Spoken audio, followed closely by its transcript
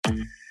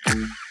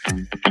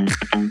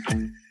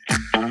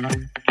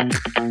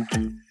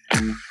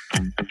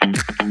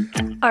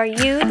Are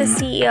you the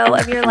CEO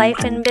of your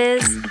life and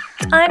biz?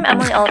 I'm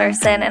Emily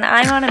Alderson, and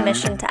I'm on a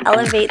mission to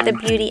elevate the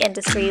beauty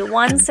industry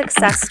one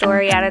success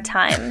story at a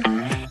time.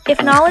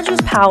 If knowledge is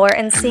power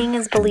and seeing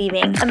is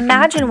believing,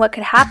 imagine what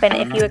could happen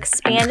if you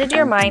expanded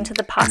your mind to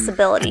the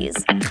possibilities.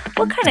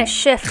 What kind of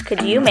shift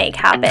could you make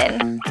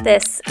happen?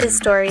 This is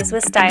Stories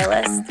with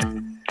Stylists.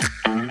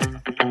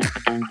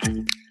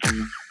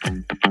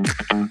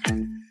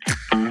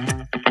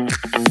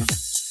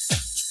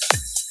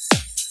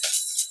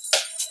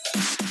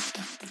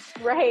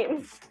 Right.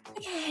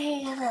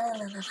 Okay.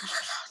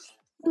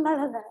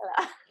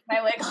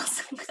 My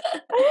wiggles.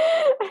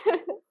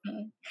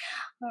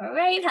 All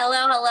right.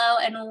 Hello,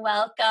 and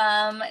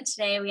welcome.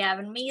 Today we have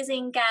an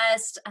amazing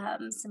guest,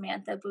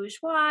 Samantha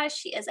Bourgeois.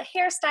 She is a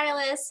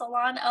hairstylist,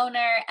 salon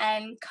owner,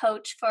 and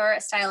coach for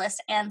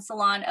stylists and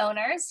salon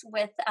owners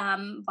with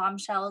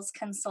Bombshells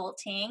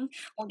Consulting.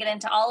 We'll get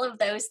into all of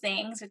those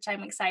things, which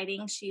I'm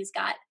exciting. She's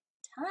got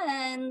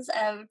tons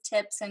of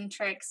tips and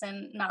tricks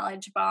and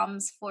knowledge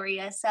bombs for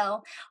you.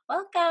 So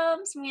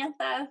welcome,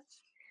 Samantha.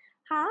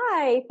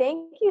 Hi,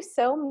 thank you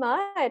so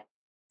much.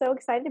 So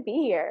excited to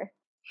be here.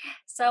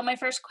 So my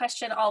first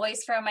question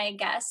always for my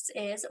guests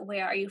is,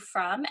 where are you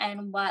from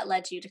and what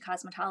led you to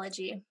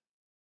cosmetology?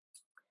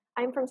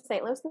 I'm from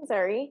St. Louis,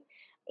 Missouri,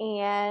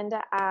 and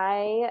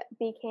I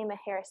became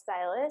a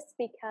hairstylist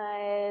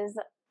because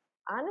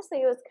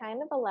honestly, it was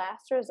kind of a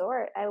last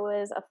resort. I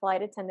was a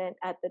flight attendant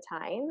at the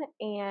time,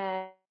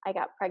 and I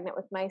got pregnant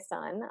with my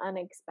son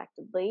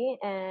unexpectedly,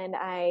 and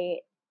I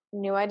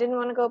knew I didn't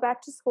want to go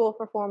back to school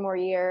for 4 more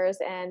years,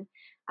 and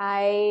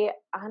I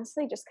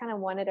honestly just kind of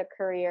wanted a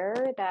career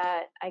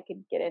that I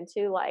could get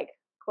into like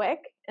quick.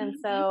 And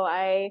so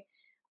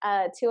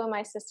two of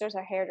my sisters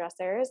are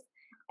hairdressers.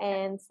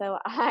 And so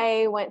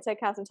I went to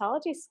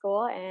cosmetology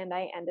school and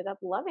I ended up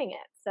loving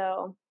it.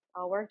 So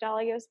all worked out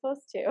like it was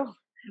supposed to.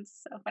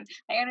 It's so fun.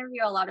 I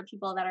interview a lot of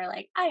people that are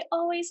like, I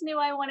always knew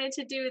I wanted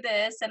to do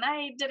this and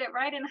I did it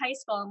right in high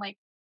school. I'm like,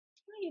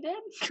 no, you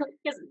did?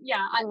 Because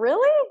I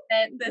Really?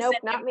 the Nope,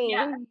 same. not me.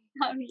 Yeah,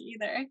 not me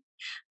either.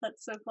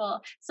 That's so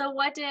cool. So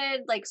what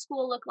did like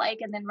school look like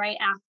and then right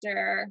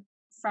after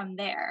from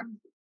there?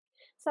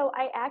 So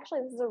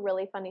this is a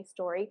really funny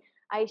story.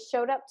 I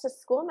showed up to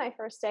school my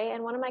first day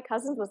and one of my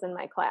cousins was in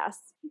my class.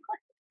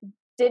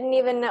 Didn't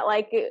even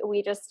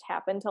we just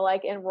happened to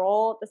like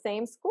enroll at the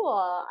same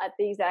school at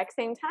the exact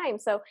same time.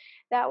 So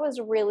that was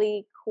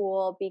really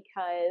cool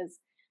because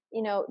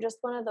just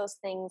one of those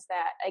things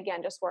that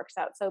again just works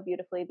out so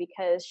beautifully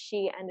because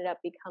she ended up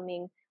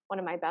becoming one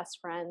of my best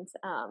friends.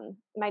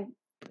 My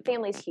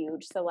family's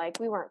huge, so like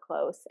we weren't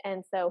close,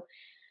 and so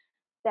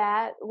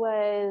that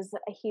was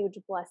a huge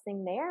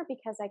blessing there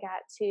because I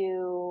got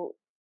to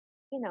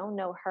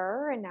know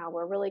her, and now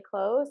we're really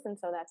close, and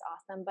so that's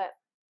awesome. But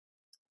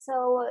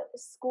so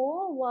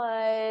school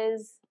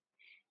was,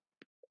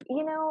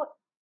 you know,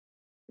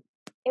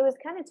 it was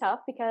kind of tough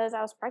because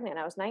I was pregnant.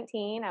 I was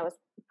 19. I was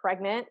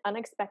pregnant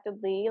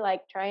unexpectedly,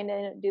 like trying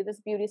to do this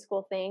beauty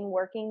school thing,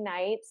 working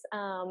nights.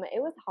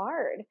 It was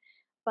hard,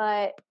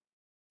 but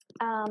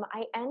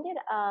I ended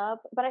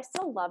up, but I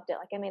still loved it.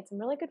 Like I made some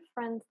really good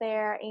friends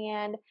there,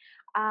 and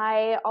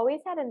I always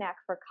had a knack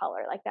for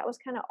color. Like that was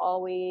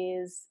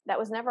that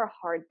was never a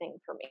hard thing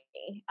for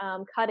me.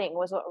 Cutting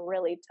was what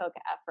really took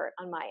effort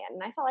on my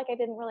end, and I felt like I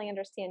didn't really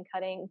understand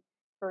cutting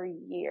for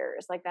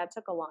years. Like that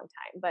took a long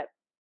time, but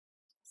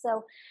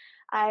so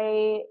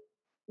I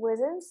was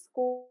in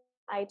school.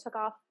 I took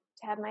off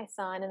to have my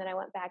son, and then I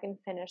went back and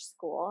finished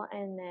school,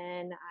 and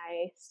then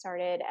I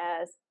started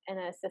as an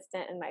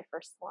assistant in my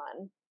first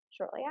salon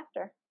shortly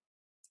after.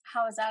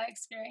 How was that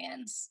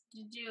experience?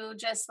 Did you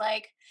just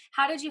like,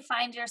 how did you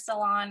find your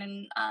salon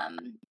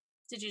and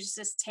did you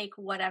just take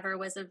whatever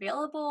was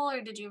available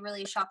or did you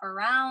really shop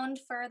around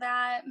for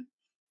that?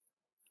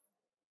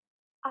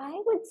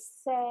 I would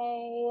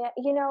say,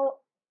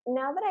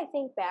 now that I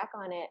think back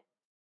on it,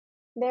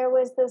 there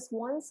was this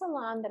one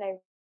salon that I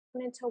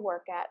wanted to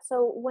work at.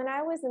 So when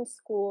I was in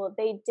school,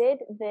 they did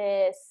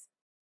this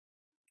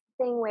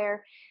thing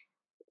where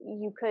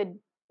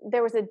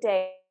there was a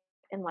day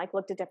and like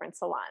looked at different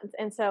salons.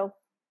 And so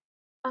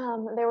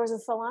there was a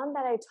salon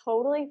that I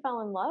totally fell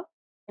in love.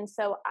 And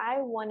so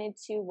I wanted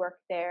to work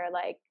there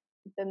like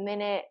the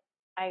minute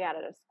I got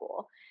out of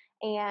school.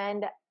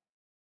 And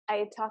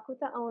I talked with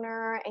the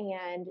owner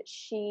and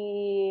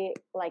she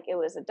like it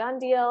was a done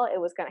deal. It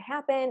was going to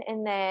happen.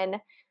 And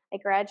then I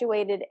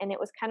graduated and it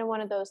was kind of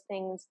one of those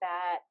things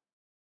that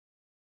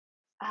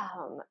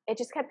it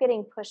just kept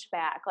getting pushed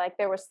back. Like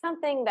there was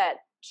something that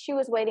she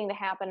was waiting to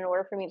happen in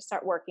order for me to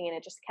start working, and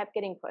it just kept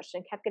getting pushed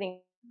and kept getting.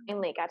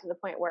 Finally, got to the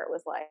point where it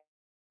was like,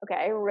 okay,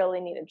 I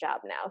really need a job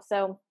now.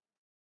 So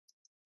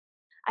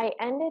I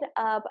ended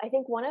up. I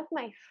think one of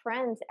my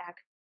friends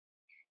actually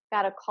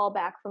got a call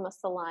back from a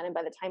salon, and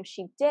by the time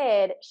she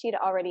did, she'd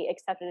already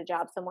accepted a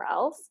job somewhere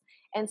else.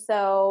 And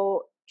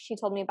so she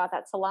told me about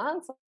that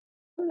salon,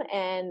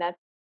 and that's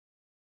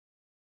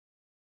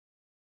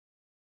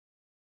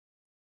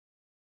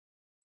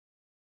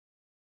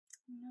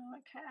No,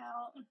 it cut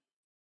out.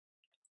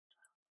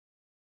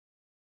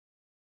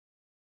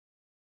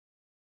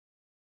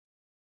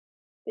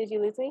 Did you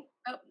lose me?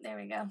 Oh, there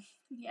we go.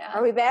 Yeah,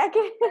 Are we back?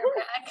 we're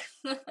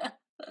back.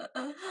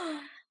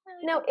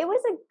 No, it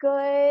was a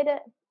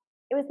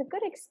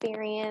good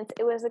experience.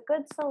 It was a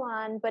good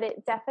salon, but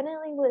it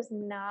definitely was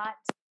not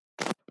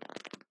a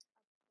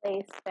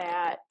place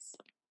that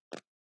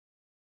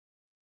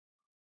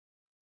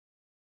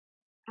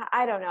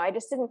I don't know. I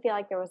just didn't feel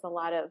like there was a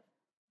lot of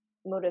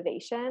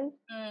motivation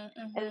as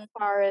Mm-hmm.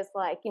 far as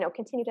like,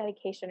 continued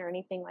dedication or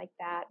anything like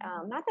that.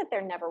 Not that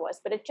there never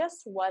was, but it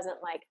just wasn't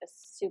like a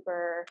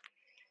super,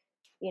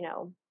 you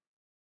know,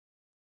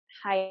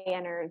 high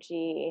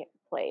energy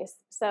place.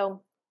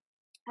 So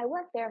I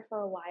worked there for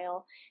a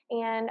while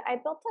and I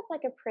built up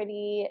like a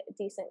pretty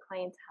decent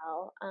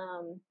clientele.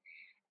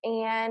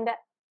 And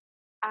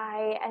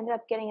I ended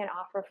up getting an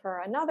offer for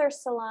another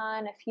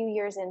salon a few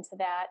years into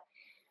that.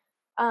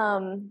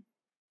 Um,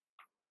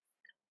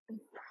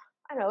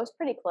 I don't know, it was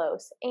pretty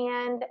close.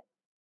 And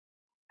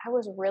I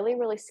was really,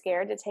 really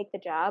scared to take the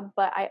job,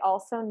 but I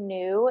also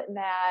knew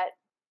that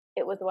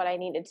it was what I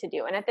needed to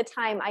do. And at the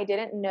time, I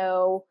didn't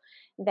know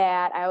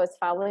that I was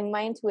following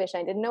my intuition.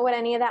 I didn't know what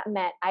any of that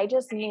meant. I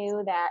just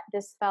knew that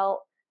this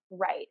felt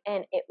right.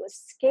 And it was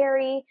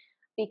scary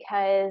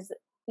because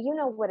you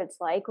know what it's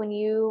like when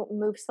you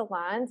move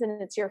salons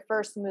and it's your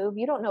first move.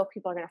 You don't know if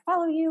people are going to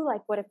follow you.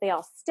 Like, what if they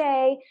all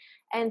stay?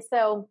 And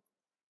so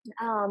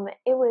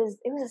it was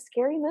a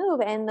scary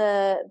move, and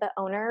the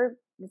owner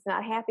was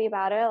not happy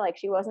about it. Like,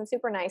 she wasn't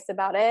super nice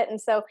about it,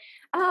 and so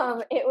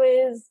it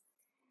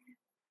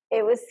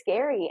was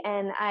scary.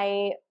 And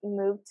I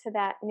moved to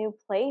that new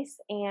place,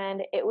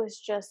 and it was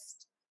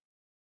just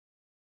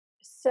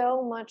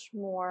so much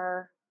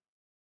more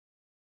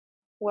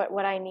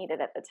what I needed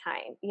at the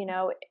time.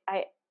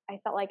 I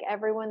felt like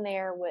everyone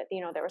there would,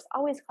 there was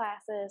always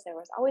classes, there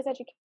was always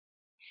education.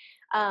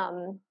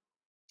 Um,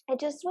 it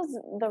just was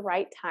the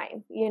right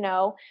time.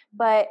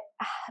 But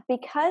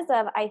because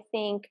of, I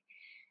think,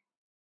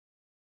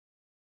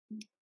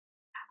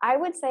 I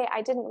would say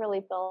I didn't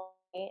really build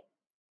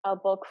a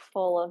book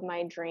full of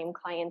my dream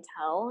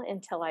clientele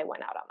until I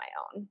went out on my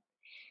own.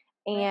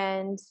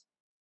 Right.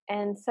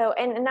 And so,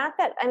 and not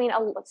that, I mean,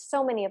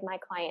 so many of my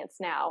clients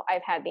now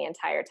I've had the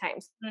entire time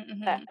that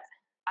Mm-hmm.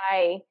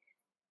 I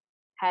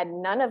had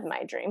none of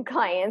my dream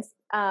clients.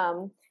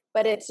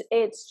 But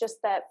it's just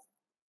that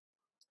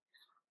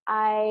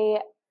I,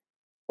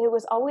 it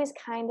was always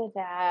kind of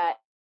that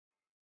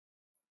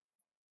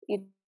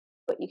you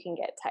what you can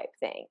get type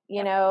thing.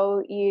 Yep.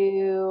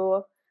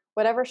 You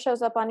whatever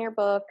shows up on your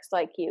books,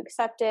 like, you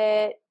accept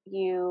it,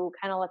 you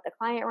kind of let the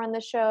client run the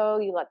show,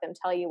 you let them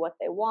tell you what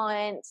they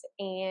want,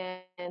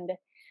 and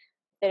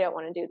they don't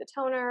want to do the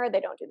toner, they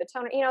don't do the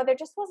toner. There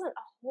just wasn't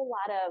a whole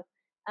lot of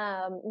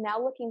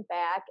now looking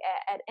back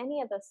at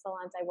any of the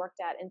salons I worked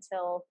at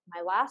until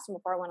my last one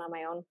before I went on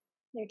my own,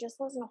 there just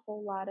wasn't a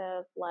whole lot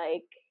of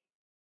like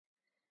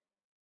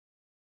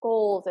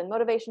goals and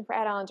motivation for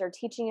add-ons or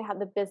teaching you how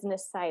the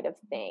business side of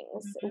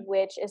things, Mm-hmm.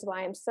 which is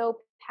why I'm so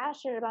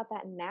passionate about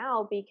that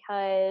now,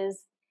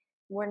 because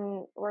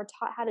we're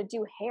taught how to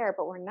do hair,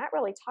 but we're not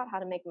really taught how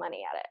to make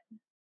money at it.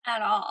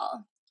 At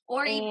all.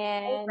 Or even know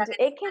And that it's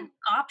it can an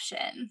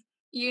option,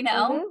 you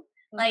know?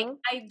 mhm, Like, mhm.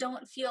 I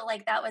don't feel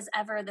like that was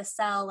ever the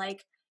sell,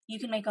 like, you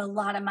can make a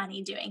lot of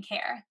money doing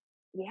hair.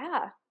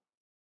 Yeah.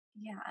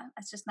 Yeah,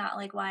 that's just not,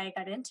 like, why I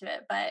got into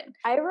it, but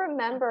I I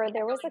remember think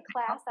there it's was a always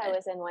been class I good.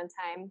 was in one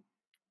time.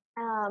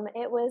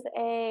 It was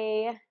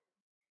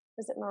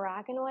it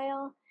Moroccan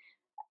oil?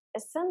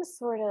 Some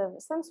sort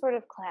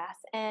of class,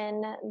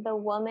 and the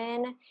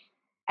woman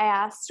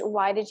asked,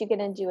 "Why did you get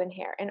into doing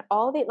hair?" And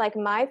all the like,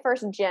 my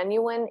first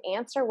genuine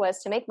answer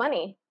was to make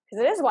money,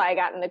 because it is why I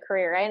got in the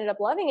career. I ended up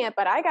loving it,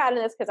 but I got in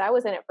this because I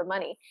was in it for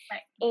money.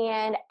 Right.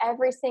 And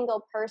every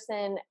single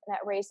person that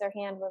raised their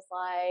hand was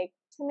like,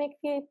 to make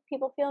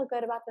people feel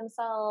good about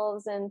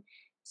themselves, and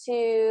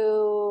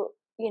to,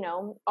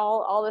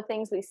 all the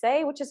things we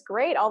say, which is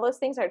great. All those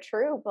things are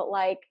true, but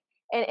like,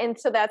 and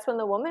so that's when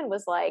the woman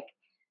was like,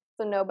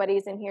 so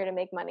nobody's in here to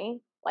make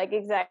money. Like,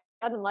 exactly.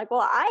 I'm like,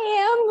 well,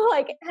 I am.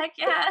 Like, Heck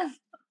yeah.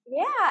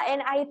 yeah.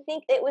 And I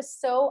think it was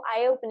so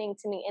eye opening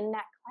to me in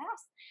that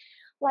class.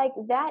 Like,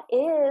 that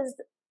is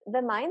the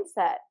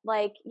mindset.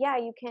 Like, yeah,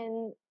 you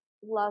can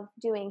love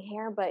doing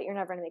hair, but you're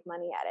never going to make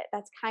money at it.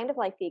 That's kind of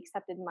like the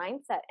accepted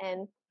mindset.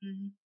 And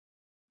Mhm.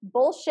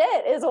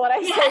 bullshit is what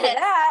I say to Yes, yes.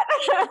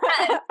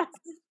 that.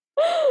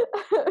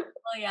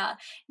 Oh, yeah.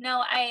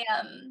 No,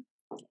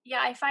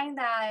 yeah, I find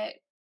that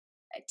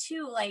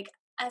too, like,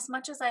 as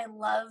much as I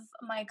love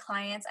my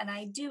clients and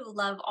I do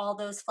love all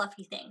those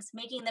fluffy things,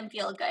 making them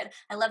feel good.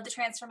 I love the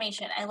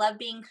transformation. I love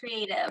being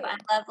creative. I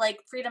Right. love like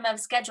freedom of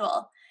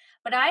schedule.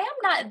 But I am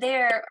not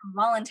there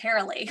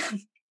voluntarily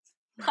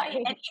by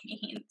Right. any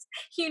means.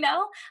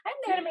 I'm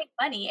there to make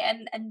money,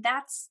 and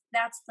that's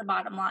the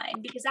bottom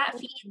line, because that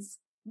feeds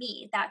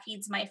me, that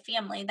feeds my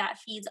family, that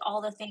feeds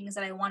all the things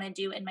that I want to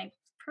do in my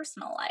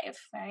personal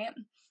life, right?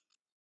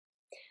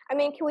 I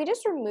mean, can we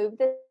just remove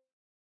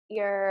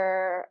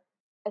your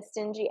a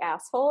stingy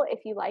asshole if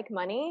you like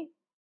money.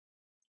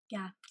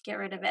 Yeah, get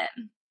rid of it.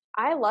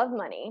 I love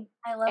money,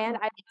 I love and money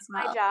I love as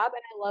my well. job,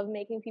 and I love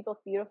making people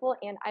beautiful,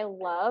 and I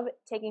love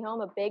taking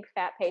home a big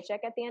fat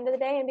paycheck at the end of the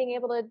day and being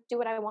able to do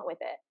what I want with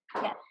it.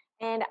 Yeah.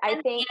 And I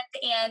And think,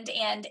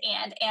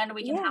 and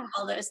we can have yeah,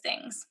 all those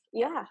things.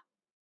 Yeah.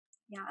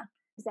 yeah, Yeah. I think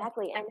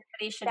exactly. And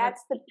everybody should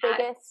that's the repeat that.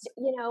 biggest,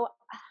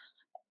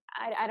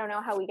 I don't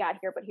know how we got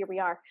here, but here we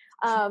are.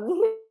 Um,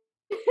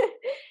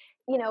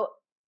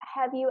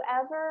 have you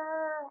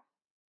ever,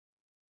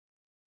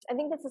 I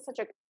think this is such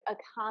a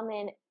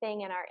common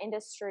thing in our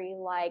industry,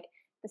 like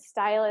the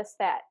stylist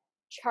that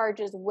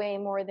charges way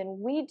more than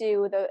we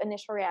do, the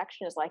initial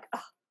reaction is like,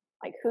 oh,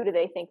 like who do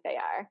they think they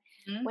are?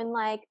 Mhm. When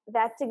like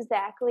that's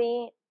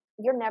exactly,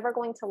 you're never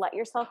going to let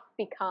yourself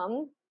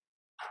become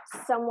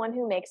someone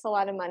who makes a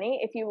lot of money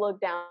if you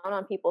look down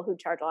on people who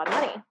charge a lot of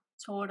money.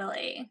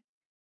 Totally.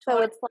 So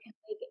Totally. it's like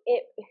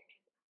it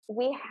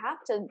we have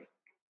to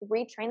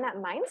retrain that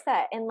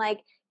mindset and like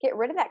get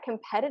rid of that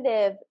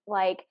competitive,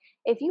 like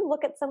if you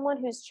look at someone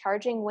who's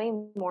charging way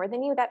more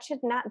than you, that should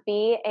not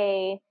be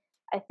a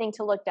thing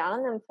to look down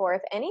on them for.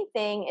 If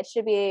anything, it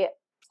should be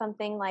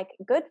something like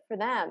good for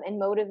them and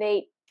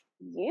motivate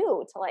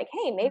you to like,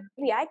 hey,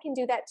 maybe I can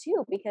do that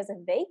too, because if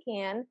they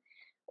can,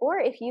 or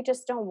if you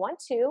just don't want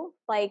to,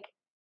 like,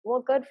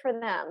 well, good for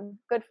them,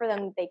 good for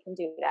them, they can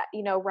do that,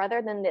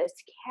 rather than this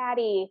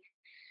catty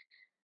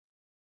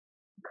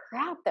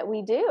crap that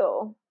we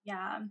do.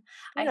 Yeah.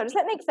 I Does think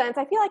that make sense?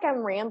 I feel like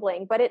I'm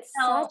rambling, but it's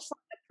no, such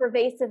like a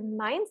pervasive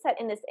mindset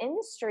in this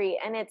industry,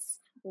 and it's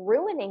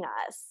ruining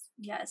us.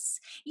 yes.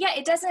 Yeah,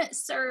 it doesn't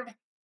serve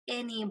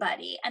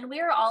anybody. And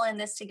we're all in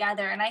this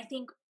together. And I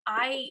think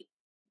I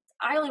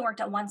only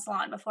worked at one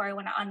salon before I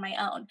went on my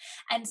own.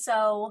 And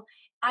so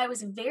I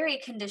was very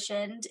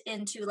conditioned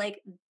into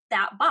like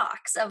that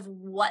box of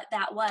what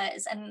that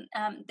was. And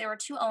there were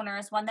two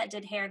owners, one that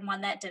did hair and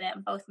one that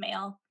didn't, both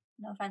male.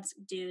 No offense,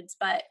 dudes,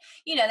 but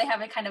they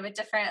have a kind of a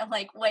different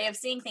like way of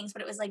seeing things.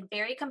 But it was like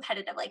very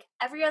competitive. Like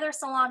every other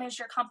salon is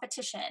your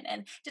competition,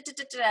 and da, da,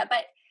 da, da, da.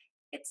 But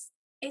it's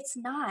it's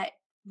not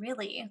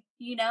really.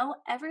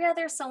 Every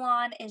other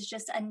salon is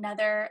just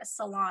another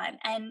salon,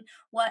 and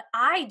what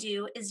I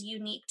do is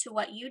unique to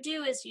what you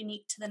do is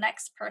unique to the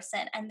next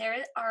person. And there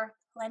are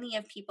plenty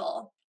of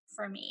people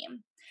for me.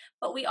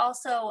 But we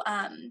also,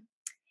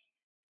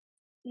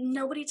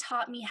 nobody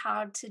taught me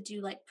how to do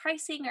like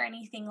pricing or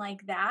anything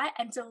like that.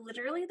 And so,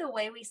 literally, the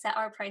way we set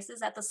our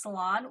prices at the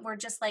salon were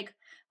just like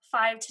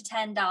 $5 to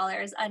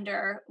 $10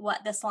 under what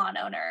the salon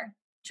owner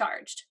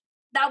charged.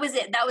 That was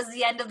it. That was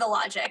the end of the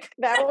logic.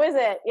 That was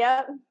it.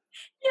 Yep.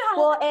 Yeah.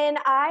 Well, and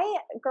I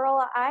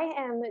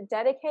am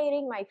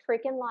dedicating my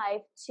freaking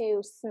life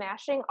to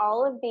smashing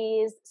all of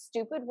these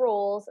stupid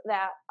rules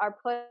that are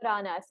put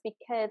on us,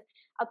 because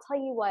I'll tell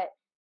you what,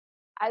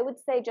 I would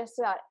say just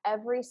about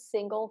every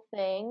single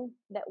thing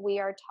that we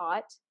are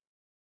taught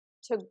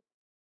to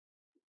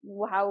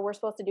how we're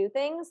supposed to do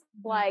things,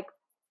 Mhm. like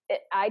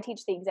I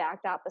teach the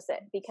exact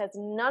opposite, because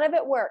none of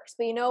it works.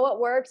 But you know what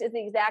works is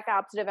the exact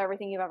opposite of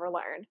everything you've ever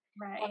learned.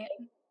 Right.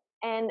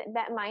 And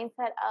that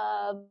mindset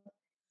of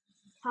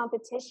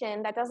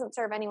competition, that doesn't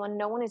serve anyone.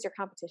 No one is your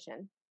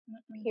competition,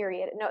 Mm-mm.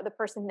 period. No, the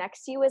person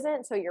next to you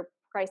isn't. So your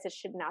prices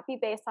should not be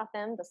based off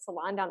them. The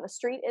salon down the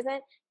street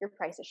isn't. Your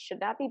prices should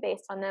not be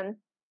based on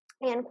them.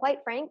 And quite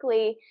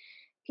frankly,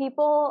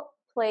 people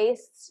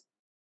place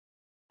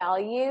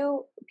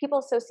people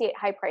associate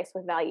high price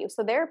with value.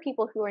 So there are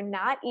people who are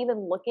not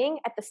even looking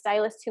at the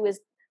stylist who is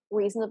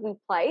reasonably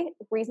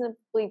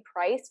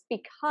priced,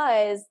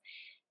 because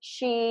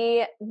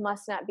she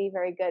must not be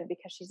very good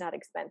because she's not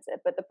expensive.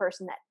 But the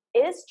person that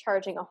is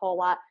charging a whole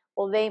lot,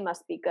 well, they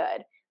must be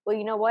good. Well,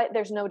 you know what?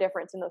 There's no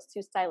difference in those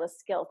two stylist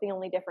skills. The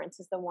only difference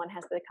is the one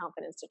has the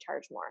confidence to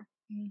charge more.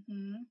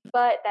 Mm-hmm.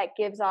 But that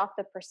gives off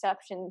the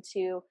perception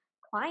to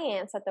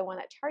clients that the one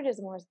that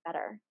charges more is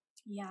better.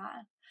 Yeah.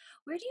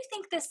 Where do you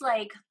think this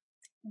like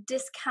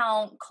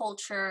discount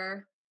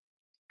culture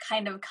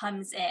kind of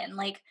comes in?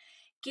 Like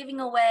giving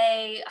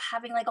away,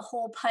 having like a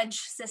whole punch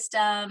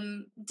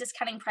system,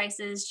 discounting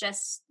prices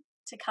just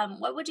to come.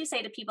 What would you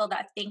say to people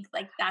that think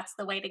like that's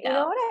the way to You go?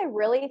 know what I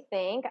really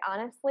think?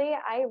 Honestly,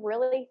 I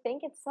really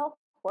think it's self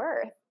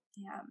worth.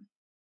 Yeah.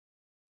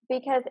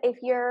 Because if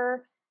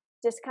you're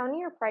discounting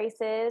your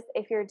prices,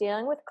 if you're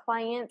dealing with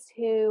clients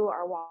who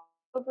are walking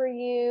over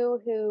you,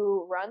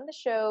 who run the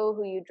show,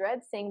 who you dread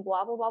seeing,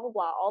 blah, blah, blah, blah,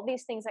 blah, all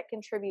these things that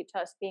contribute to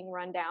us being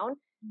run down,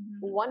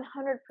 Mm-hmm.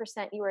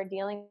 100% you are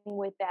dealing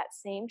with that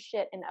same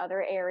shit in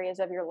other areas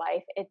of your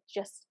life. It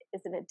just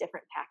is in a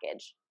different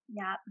package.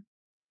 Yeah.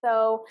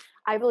 So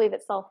I believe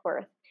it's self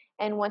worth.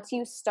 And once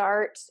you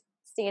start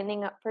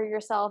standing up for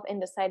yourself and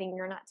deciding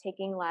you're not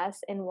taking less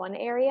in one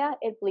area,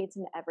 it bleeds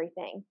into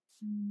everything.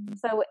 Mm-hmm.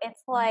 So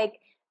it's like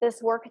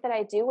this work that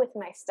I do with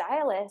my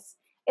stylist,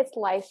 it's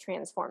life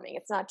transforming.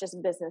 It's not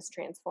just business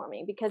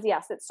transforming, because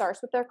yes, it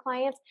starts with their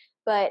clients,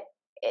 but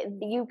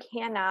you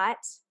cannot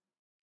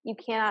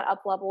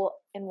up level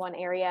in one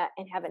area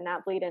and have it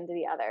not bleed into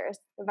the others.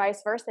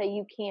 Vice versa,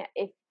 you can't,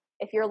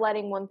 if you're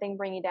letting one thing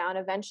bring you down,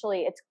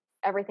 eventually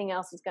everything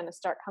else is going to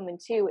start coming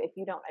too if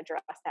you don't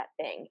address that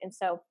thing. And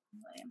so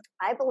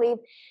I believe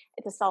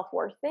it's a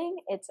self-worth thing.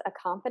 It's a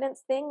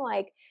confidence thing.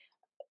 Like,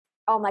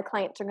 all my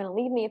clients are going to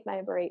leave me if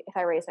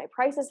I raise my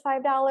prices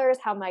 $5.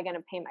 How am I going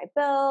to pay my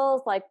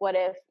bills? Like, what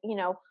if,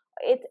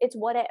 it's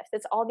what if.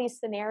 It's all these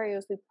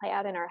scenarios we play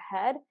out in our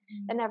head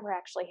that never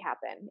actually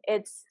happen.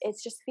 It's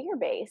just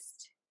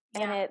fear-based.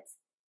 Yeah. And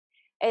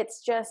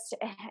it's just,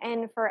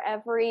 and for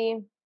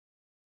every,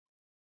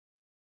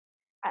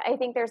 I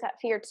think there's that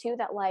fear too,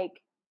 that like,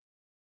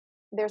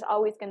 there's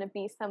always going to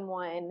be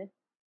someone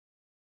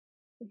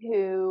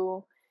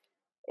who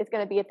is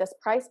going to be at this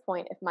price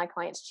point if my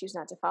clients choose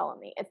not to follow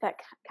me. It's that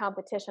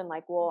competition,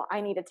 like, well,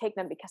 I need to take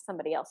them because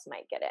somebody else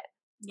might get it.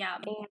 Yeah.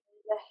 And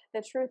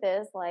the truth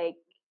is, like,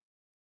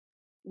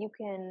 you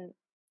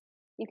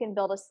can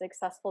build a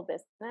successful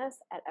business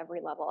at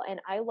every level.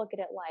 And I look at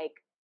it like,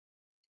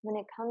 when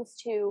it comes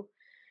to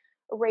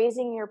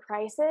raising your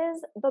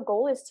prices, the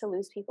goal is to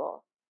lose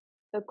people.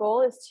 The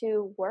goal is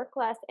to work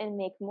less and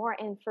make more.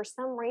 And for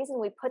some reason,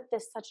 we put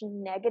this such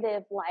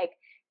negative like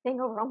thing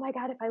over, oh my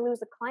God, if I lose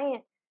a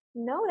client.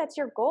 No, that's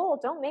your goal.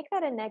 Don't make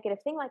that a negative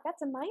thing. Like,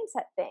 that's a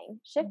mindset thing.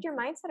 Shift your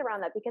mindset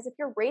around that, because if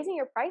you're raising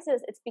your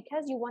prices, it's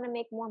because you want to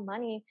make more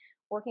money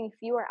working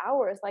fewer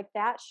hours. Like,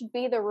 that should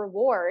be the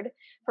reward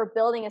for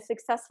building a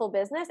successful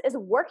business, is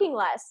working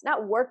less,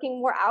 not working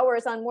more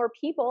hours on more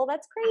people.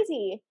 That's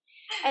crazy.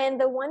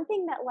 And the one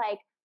thing that, like,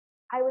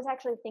 I was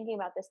actually thinking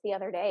about this the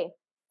other day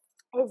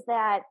is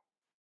that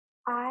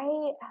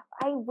I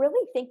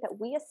really think that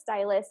we as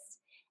stylists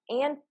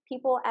and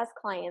people as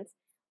clients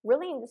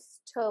really need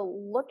to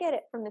look at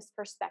it from this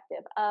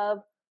perspective of,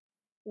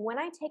 when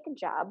I take a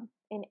job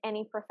in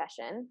any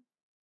profession,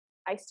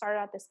 I start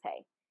out this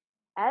pay.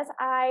 As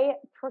I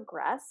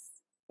progress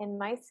in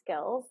my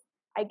skills,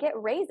 I get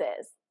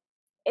raises.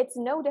 It's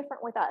no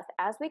different with us.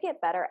 As we get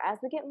better, as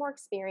we get more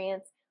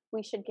experience,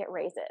 we should get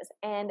raises.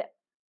 And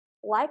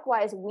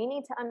likewise, we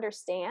need to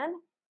understand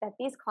that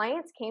these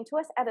clients came to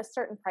us at a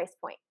certain price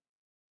point,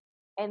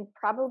 and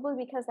probably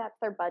because that's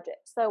their budget.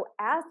 So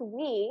as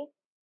we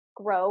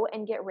grow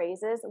and get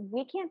raises,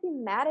 we can't be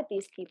mad at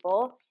these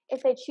people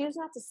if they choose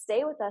not to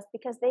stay with us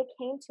because they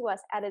came to us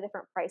at a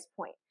different price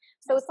point.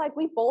 So it's like,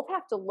 we both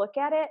have to look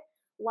at it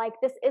like,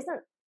 this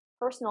isn't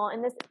personal,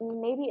 and this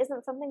maybe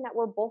isn't something that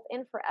we're both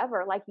in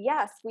forever. Like,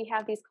 yes, we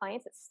have these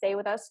clients that stay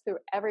with us through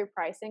every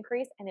price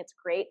increase, and it's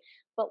great,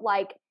 but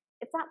like,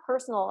 it's not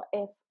personal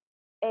if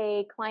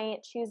a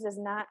client chooses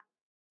not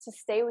to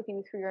stay with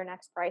you through your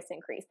next price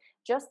increase.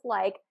 Just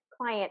like,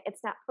 client,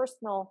 it's not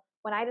personal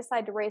when I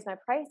decide to raise my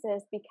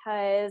prices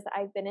because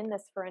I've been in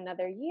this for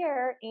another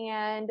year,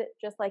 and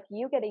just like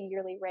you get a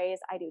yearly raise,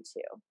 I do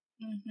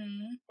too.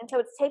 Mm-hmm. And so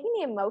it's taking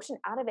the emotion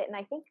out of it. And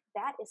I think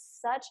that is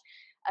such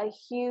a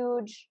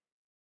huge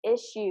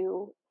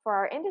issue for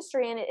our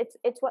industry. And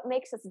it's what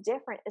makes us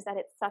different, is that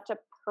it's such a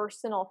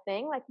personal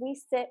thing. Like, we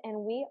sit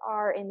and we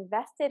are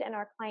invested in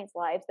our clients'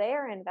 lives. They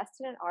are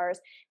invested in ours.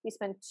 We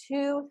spend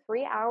 2-3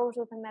 hours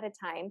with them at a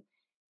time.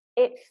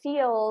 It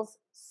feels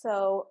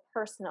so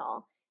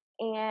personal.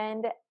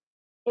 And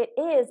it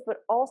is, but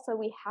also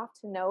we have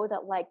to know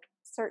that, like,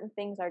 certain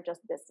things are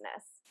just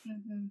business.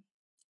 Mm-hmm.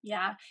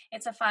 Yeah,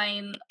 it's a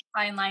fine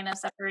line of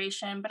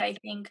separation, but I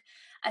think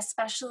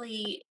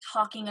especially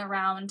talking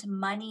around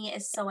money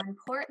is so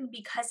important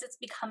because it's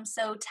become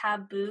so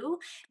taboo,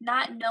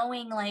 not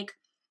knowing like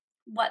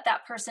what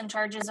that person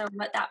charges or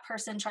what that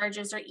person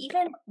charges, or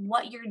even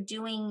what you're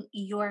doing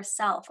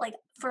yourself. Like,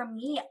 for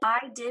me,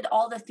 I did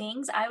all the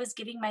things. I was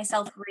giving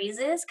myself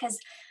raises because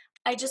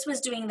I just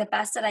was doing the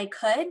best that I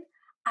could.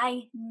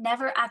 I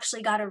never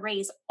actually got a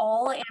raise.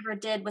 All I ever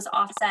did was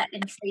offset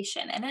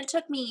inflation. And it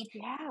took me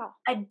Yeah.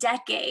 a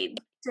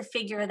decade to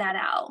figure that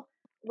out.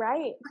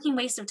 Right. Fucking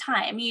waste of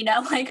time,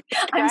 like,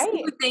 I'm Right.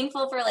 super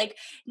thankful for like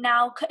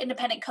now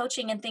independent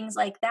coaching and things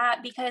like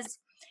that, because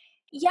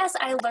yes,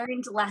 I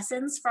learned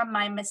lessons from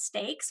my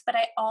mistakes, but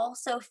I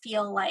also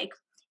feel like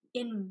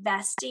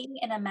investing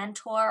in a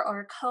mentor or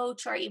a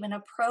coach or even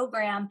a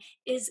program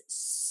is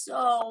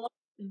so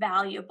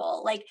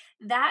valuable. Like,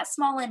 that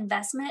small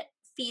investment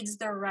feeds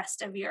the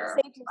rest of your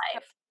Saves you so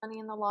life. much money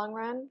in the long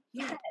run.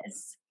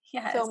 Yes.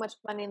 Yes. So much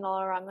money in the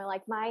long run.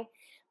 Like,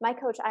 my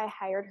coach, I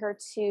hired her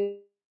to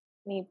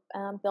me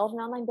build an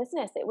online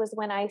business. It was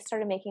when I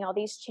started making all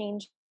these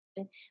changes,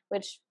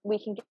 which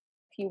we can get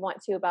if you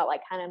want to, about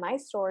like kind of my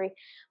story.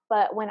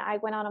 But when I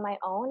went on my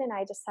own and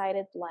I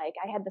decided, like,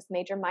 I had this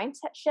major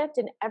mindset shift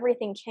and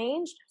everything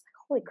changed, I was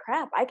like, holy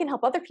crap, I can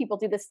help other people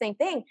do the same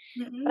thing.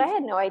 Mm-hmm. But I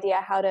had no idea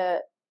how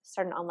to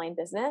start an online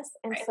business.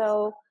 And Right.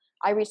 so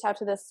I reached out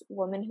to this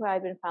woman who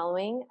I'd been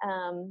following,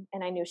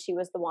 and I knew she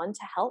was the one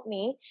to help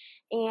me.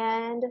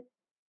 And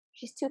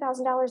she's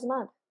 $2,000 a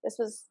month. This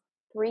was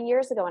 3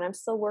 years ago, and I'm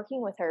still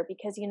working with her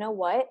because, you know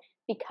what?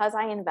 Because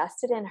I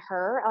invested in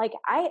her. Like,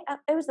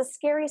 it was the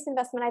scariest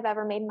investment I've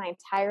ever made in my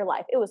entire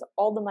life. It was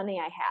all the money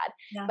I had.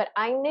 Yeah. But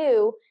I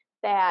knew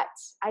that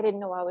I didn't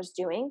know I was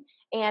doing.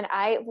 And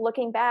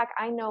looking back,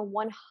 I know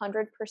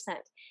 100%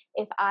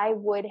 if I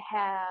would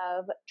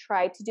have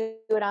tried to do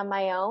it on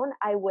my own,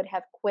 I would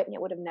have quit and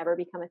it would have never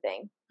become a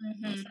thing.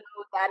 Mm-hmm. So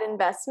that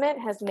investment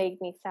has made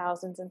me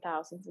thousands and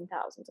thousands and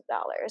thousands of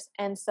dollars.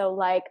 And so,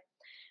 like,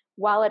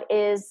 while it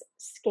is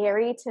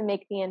scary to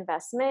make the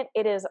investment,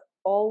 it is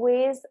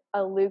always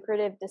a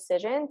lucrative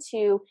decision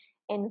to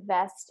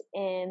invest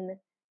in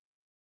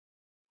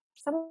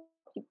some,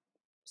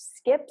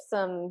 skip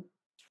some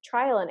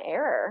trial and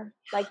error.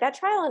 Like, that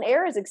trial and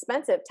error is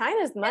expensive. Time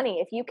is Yes, money.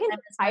 If you can time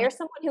is money. hire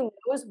someone who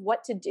knows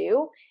what to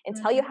do and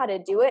tell you Mhm. how to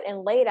do it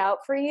and lay it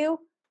out for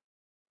you,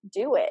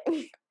 do it.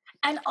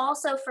 And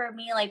also for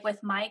me, like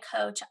with my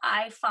coach,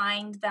 I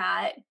find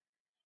that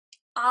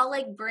I'll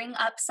like bring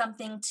up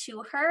something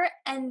to her,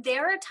 and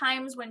there are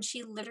times when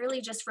she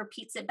literally just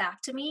repeats it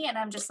back to me, and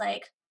I'm just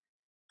like,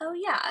 oh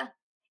yeah.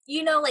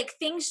 Like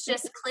things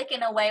just click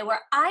in a way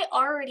where I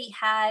already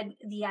had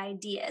the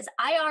ideas.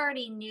 I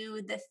already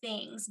knew the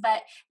things,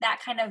 but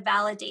that kind of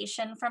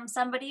validation from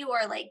somebody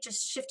or like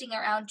just shifting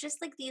around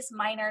just like these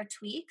minor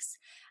tweaks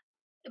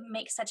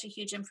makes such a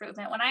huge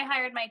improvement. When I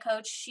hired my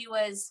coach, she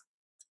was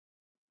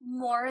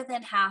more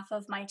than half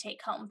of my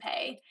take home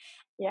pay.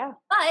 Yeah.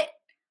 But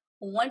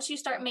once you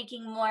start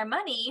making more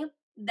money,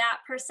 that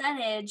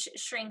percentage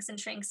shrinks and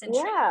shrinks and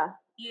shrinks, Yeah.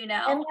 you And,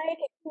 know? like,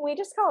 we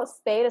just call a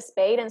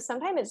spade, and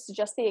sometimes it's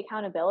just the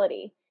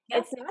accountability. Yeah.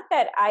 It's not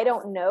that I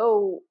don't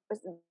know,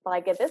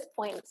 like, at this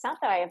point, it's not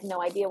that I have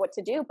no idea what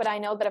to do, but I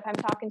know that if I'm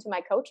talking to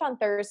my coach on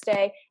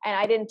Thursday and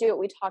I didn't do what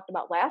we talked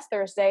about last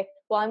Thursday,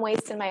 well, I'm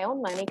wasting my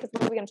own money because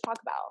what are we gonna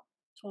talk about?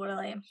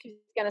 Totally. She's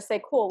gonna say,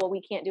 "Cool, well, we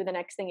can't do the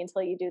next thing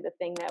until you do the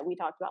thing that we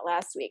talked about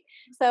last week."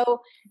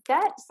 So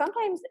that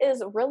sometimes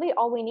is really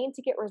all we need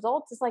to get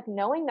results, is like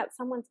knowing that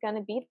someone's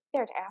gonna be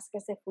there to ask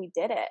us if we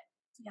did it.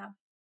 Yeah.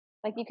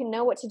 Like, you can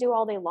know what to do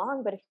all day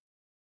long, but if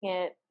you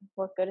can't,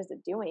 what good is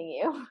it doing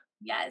you?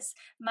 Yes.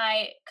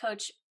 My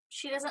coach,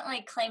 she doesn't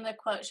like claim the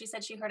quote. She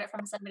said she heard it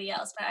from somebody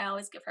else, but I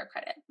always give her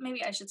credit.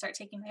 Maybe I should start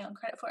taking my own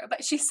credit for it.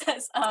 But she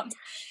says,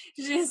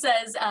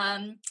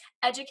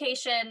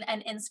 education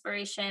and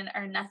inspiration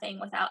are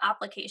nothing without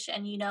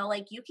application.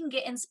 Like you can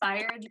get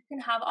inspired, you can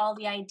have all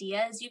the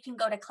ideas, you can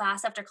go to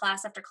class after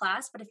class after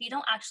class, but if you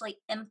don't actually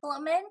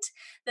implement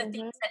the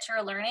things Mhm. that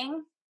you're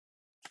learning,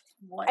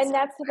 what's And it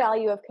that's the worth?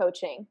 value of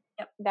coaching.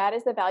 Yep. That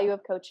is the value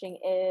of coaching,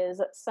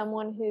 is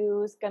someone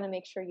who's gonna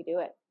make sure you do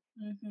it.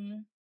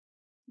 Mm-hmm.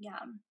 Yeah.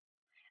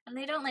 And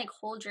they don't like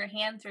hold your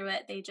hand through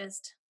it.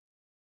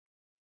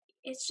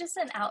 It's just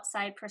an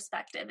outside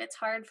perspective. It's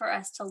hard for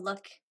us to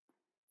look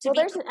to Well, be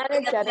there's an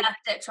bring it energetic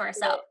past it to to it.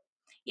 ourselves.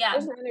 Yeah.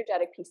 There's an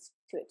energetic piece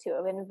to it too,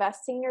 of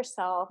investing in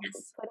yourself,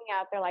 Yes. putting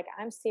out there like,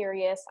 I'm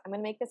serious, I'm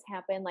gonna make this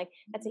happen. Like,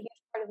 that's a Mhm.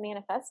 huge part of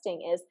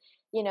manifesting is,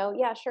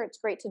 yeah, sure, it's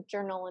great to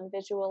journal and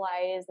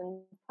visualize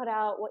and put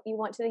out what you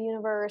want to the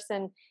universe,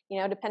 and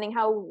depending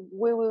how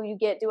woo woo you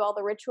get, do all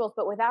the rituals,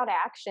 but without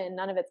action,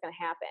 none of it's gonna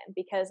happen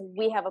because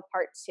we have a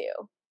part too.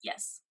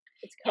 Yes.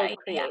 It's Yeah, yeah, yeah.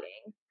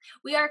 co-creating.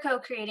 We are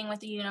co-creating with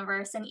the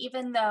universe, and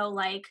even though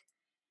like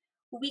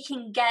we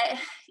can get,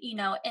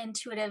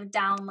 intuitive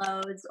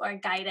downloads or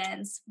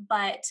guidance,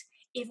 but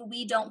if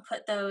we don't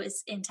put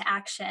those into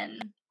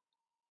action,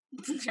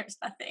 there's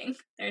nothing.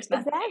 There's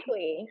nothing.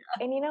 Exactly.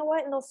 And you know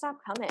what? And they'll stop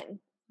coming.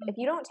 If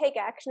you Mhm. don't take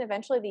action,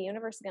 eventually the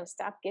universe is gonna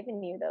stop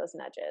giving you those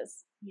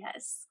nudges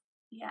Yes.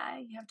 Yeah,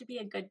 you have to be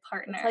a good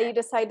partner. until you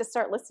decide to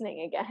start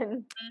listening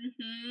again.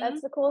 That's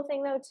Mhm. the cool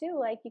thing though too,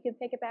 like, you can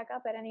pick it back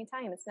up at any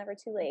time, it's never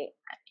too late.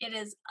 It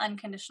is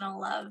unconditional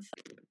love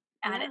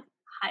at Yeah, its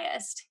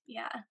highest.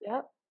 Yeah,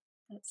 yep,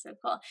 that's so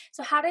cool.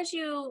 So how did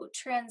you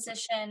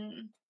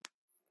transition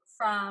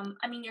from,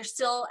 I mean, you're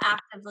still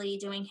actively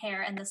doing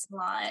hair in the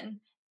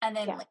salon and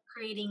then yeah. like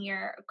creating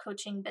your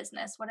coaching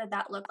business. What did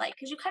that look like?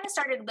 Because you kind of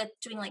started with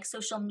doing like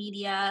social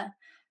media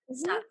Mhm.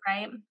 stuff,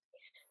 right?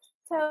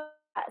 So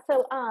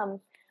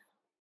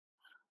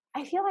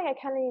I feel like I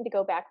kinda need to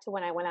go back to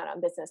when I went out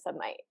on business of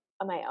my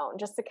own,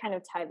 just to kind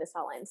of tie this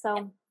all in. Yeah.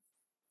 So,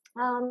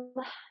 um,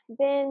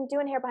 been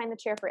doing hair behind the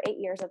chair for 8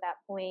 years at that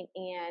point,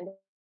 and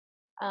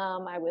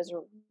I was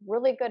a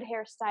really good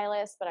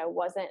hairstylist, but I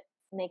wasn't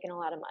making a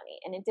lot of money.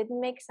 And it didn't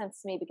make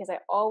sense to me because I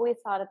always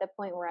thought at the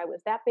point where I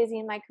was that busy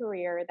in my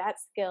career, that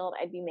skilled,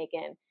 I'd be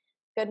making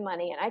good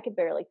money and I could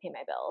barely pay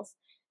my bills.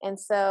 And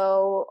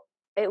so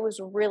it was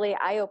really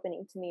eye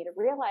opening to me to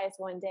realize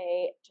one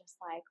day, just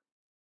like,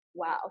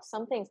 wow,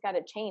 something's got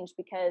to change,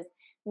 because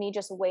me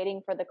just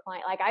waiting for the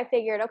client, like, I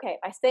figured, okay, if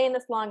I stay in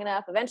this long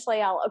enough,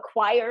 eventually I'll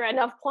acquire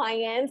enough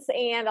clients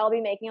and I'll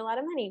be making a lot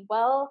of money.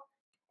 Well,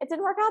 it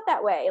didn't work out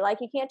that way. Like,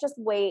 you can't just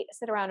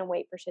sit around and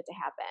wait for shit to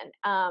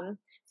happen.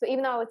 So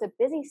even though I was a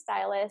busy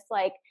stylist,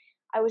 like,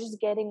 I was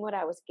just getting what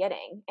I was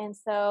getting. And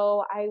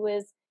so I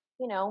was,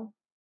 you know,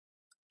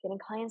 getting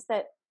clients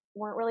that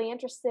weren't really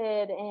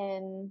interested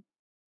in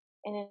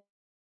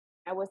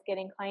I was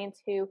getting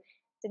clients who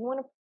didn't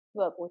want to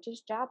book, which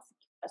is job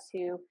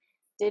secure, who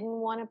didn't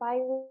want to buy,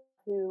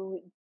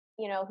 who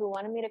who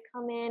wanted me to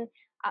come in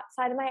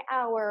outside of my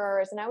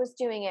hours, and I was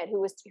doing it,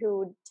 who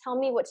would tell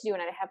me what to do.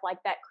 And I'd have like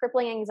that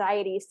crippling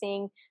anxiety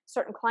seeing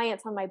certain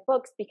clients on my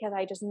books because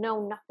I just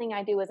know nothing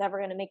I do is ever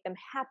going to make them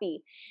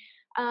happy.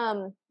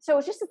 So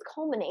it's just this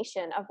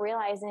culmination of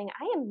realizing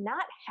I am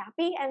not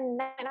happy, and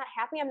not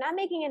happy. I'm not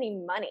making any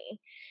money.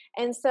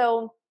 And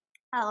so,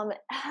 um,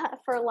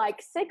 for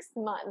like 6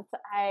 months,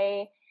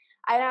 I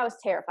was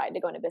terrified to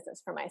go into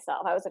business for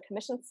myself. I was a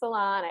commissioned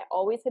salon. I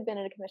always had been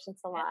in a commissioned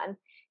salon.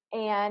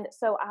 And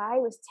so I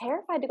was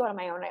terrified to go on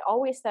my own. I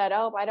always said,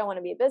 oh, I don't want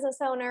to be a business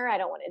owner. I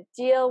don't want to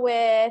deal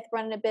with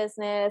running a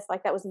business.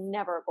 Like that was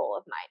never a goal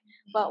of mine.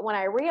 But when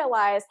I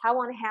realized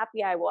how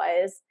unhappy I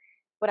was,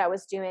 what I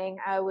was doing,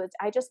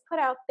 I just put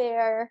out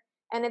there.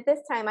 And at this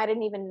time, I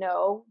didn't even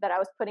know that I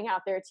was putting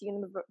out there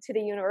to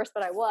the universe,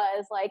 but I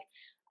was like,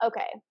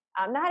 okay,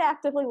 I'm not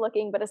actively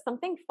looking, but if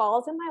something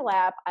falls in my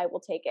lap, I will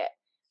take it.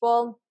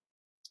 Well,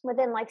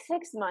 within like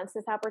 6 months,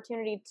 this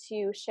opportunity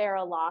to share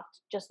a loft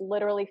just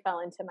literally fell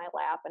into my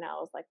lap. And I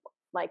was like,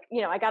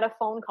 I got a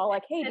phone call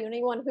like, hey, do you know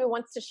anyone who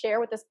wants to share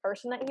with this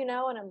person that you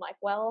know? And I'm like,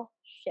 well,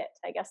 shit,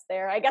 I guess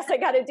I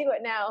got to do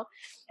it now.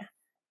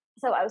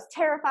 So I was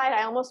terrified.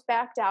 I almost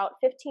backed out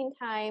 15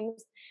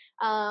 times,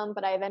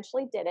 but I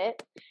eventually did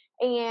it.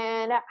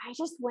 And I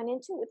just went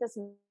into it with this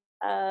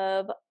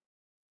of,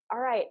 all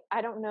right,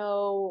 I don't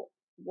know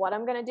what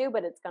I'm going to do,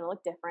 but it's going to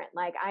look different.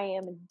 Like I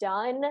am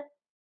done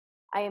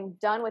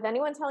with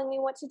anyone telling me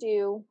what to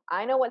do.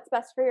 I know what's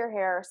best for your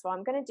hair, so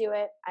I'm going to do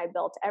it. I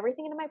built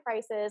everything into my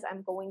prices.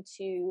 I'm going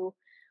to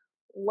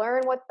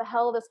learn what the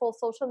hell this whole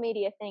social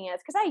media thing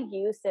is, because I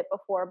used it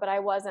before, but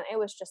it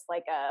was just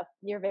like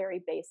your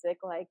very basic,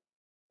 like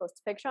post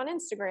a picture on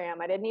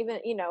Instagram. I didn't even,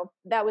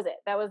 that was it.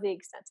 That was the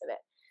extent of it.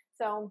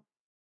 So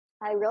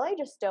I really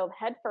just dove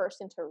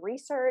headfirst into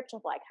research of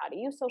like how to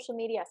use social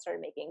media. I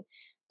started making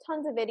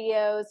tons of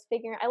videos,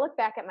 I look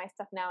back at my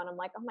stuff now and I'm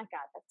like, oh my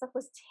God, that stuff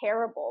was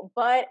terrible,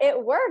 but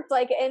it worked.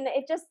 Like, and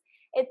it's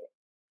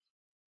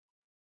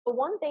the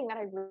one thing that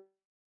I really want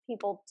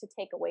people to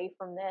take away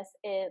from this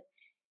is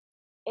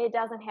it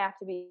doesn't have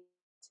to be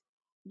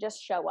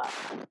just show up,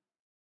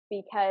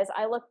 because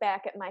I look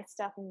back at my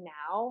stuff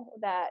now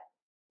that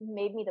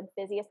made me the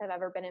busiest I've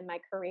ever been in my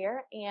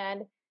career,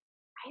 and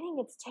I think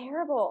it's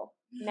terrible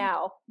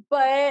now,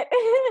 but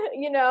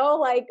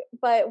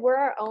but we're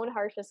our own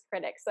harshest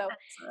critics. So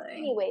Absolutely.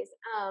 anyways,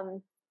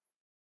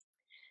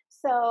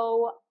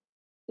 so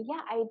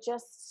yeah, I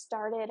just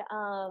started,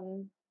 I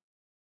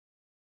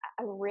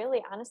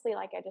really honestly,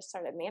 like I just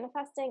started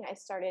manifesting. I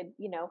started,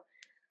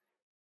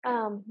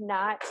 um,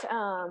 not,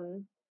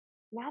 um,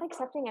 not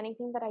accepting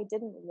anything that I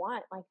didn't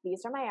want. Like,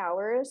 these are my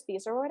hours.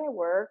 These are what I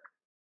work.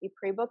 You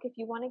pre-book if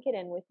you want to get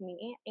in with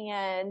me,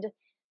 and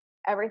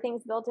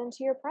everything's built into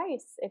your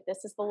price. If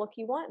this is the look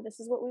you want, this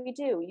is what we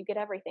do. You get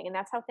everything. And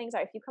that's how things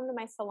are. If you come to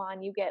my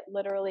salon, you get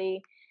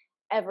literally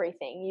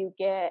everything. You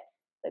get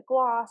the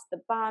gloss,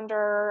 the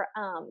bonder,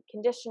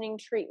 conditioning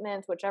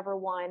treatments, whichever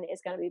one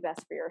is going to be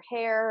best for your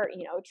hair,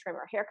 trim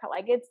or haircut.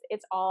 Like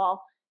it's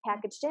all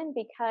packaged in,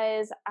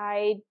 because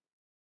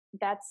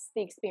that's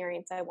the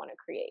experience I want to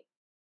create.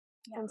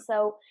 Yeah. And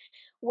so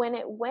when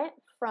it went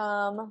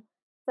from,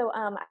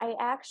 I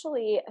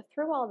actually,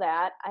 through all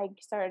that, I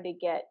started to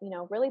get,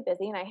 really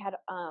busy, and I had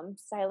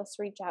stylists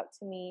reach out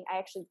to me. I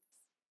actually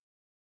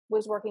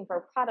was working for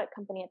a product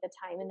company at the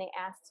time, and they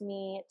asked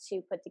me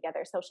to put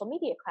together a social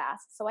media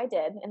class. So I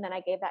did. And then I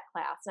gave that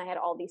class, and I had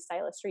all these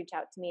stylists reach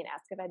out to me and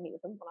ask if I'd meet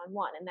with them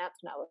one-on-one. And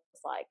that's when I was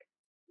like,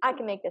 I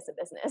can make this a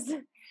business.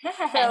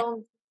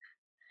 so,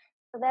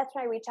 so that's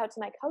when I reached out to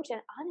my coach.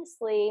 And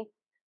honestly,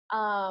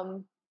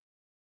 um,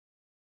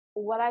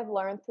 what I've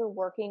learned through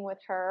working with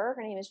her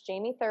name is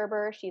Jamie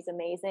Thurber. She's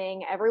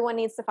amazing. Everyone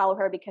needs to follow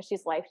her because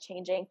she's life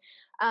changing.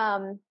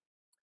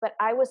 But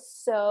I was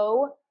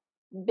so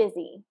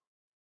busy,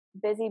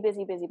 busy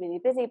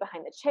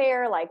behind the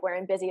chair, like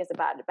wearing busy as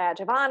a badge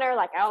of honor.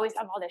 Like I always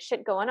have all this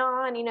shit going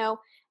on,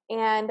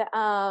 And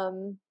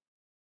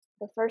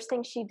the first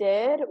thing she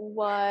did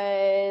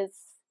was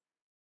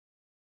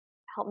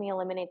help me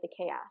eliminate the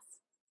chaos.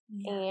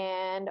 Yeah.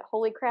 And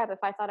holy crap, if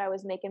I thought I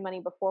was making money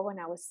before when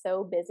I was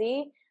so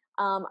busy,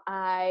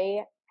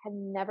 I had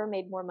never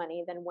made more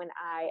money than when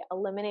I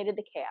eliminated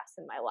the chaos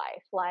in my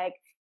life. Like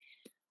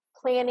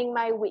planning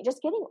my week,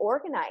 just getting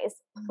organized,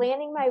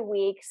 planning my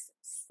weeks,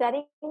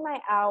 setting my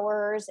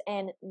hours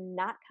and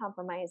not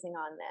compromising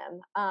on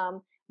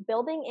them,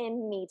 building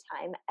in me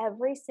time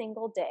every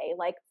single day.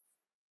 Like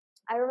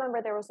I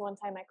remember there was one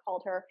time I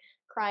called her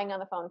crying on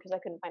the phone because I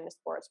couldn't find a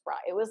sports bra.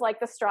 It was like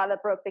the straw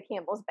that broke the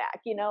camel's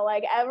back,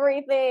 like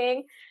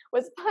everything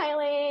was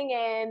piling,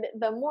 and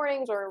the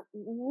mornings were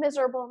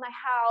miserable in my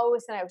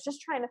house, and I was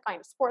just trying to find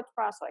a sports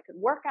bra so I could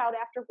work out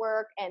after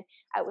work, and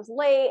I was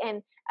late,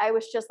 and I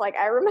was just like,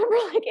 I remember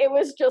like it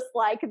was just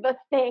like the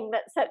thing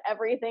that set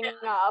everything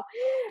off.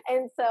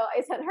 And so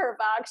I sent her a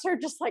boxer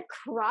just like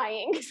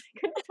crying because I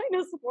couldn't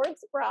find a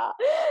sports bra.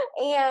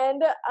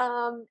 And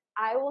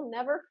I will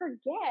never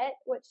forget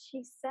what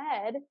she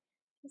said.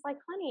 She's like,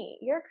 honey,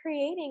 you're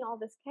creating all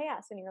this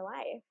chaos in your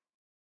life.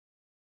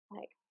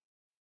 Like,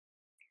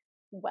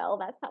 well,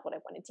 that's not what I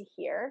wanted to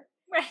hear.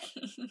 Right.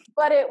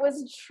 But it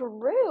was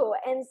true.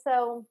 And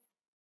so,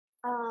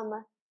 um,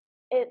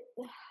 it,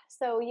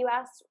 so you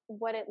asked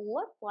what it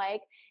looked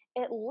like.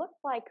 It looked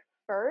like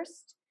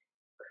first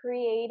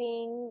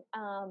creating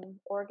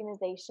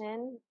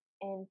organization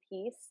and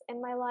peace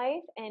in my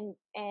life, and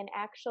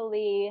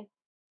actually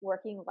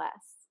working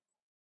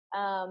less.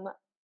 Um,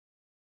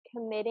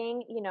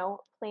 committing,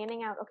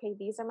 planning out, okay,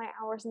 these are my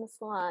hours in the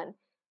salon,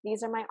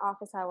 these are my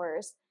office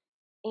hours,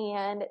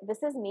 and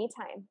this is me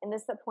time and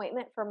this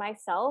appointment for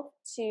myself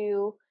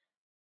to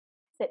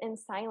sit in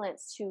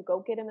silence, to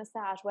go get a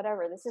massage,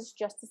 whatever. This is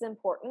just as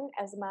important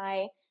as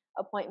my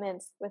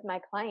appointments with my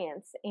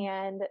clients.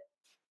 And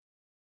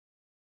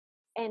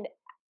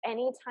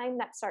anytime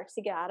that starts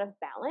to get out of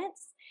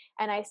balance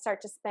and I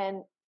start to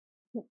spend,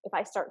 if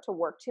I start to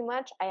work too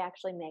much, I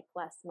actually make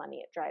less money.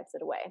 It drives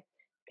it away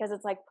because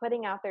it's like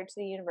putting out there to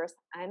the universe,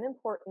 I'm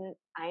important,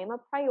 I am a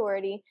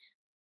priority.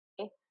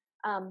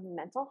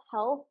 Mental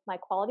health, my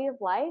quality of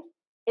life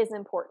is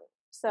important.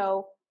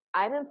 So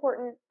I'm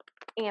important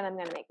and I'm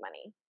going to make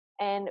money.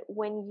 And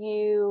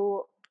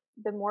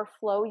the more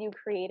flow you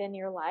create in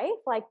your life,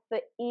 like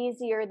the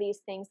easier these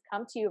things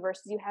come to you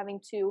versus you having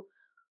to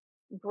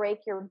break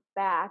your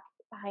back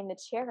behind the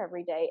chair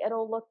every day.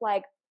 It'll look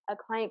like a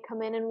client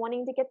come in and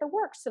wanting to get the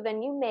work. So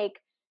then you make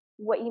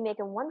what you make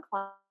in one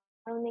client,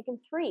 only making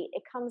three.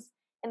 It comes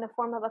in the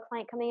form of a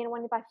client coming in and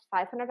wanting to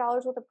buy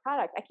 $500 worth of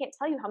product. I can't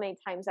tell you how many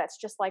times that's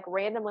just like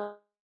randomly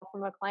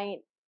from a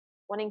client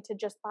wanting to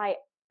just buy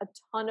a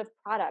ton of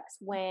products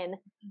when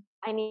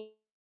I need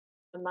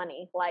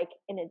money like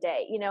in a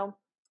day,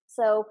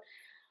 So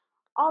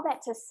all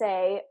that to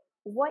say,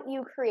 what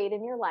you create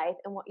in your life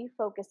and what you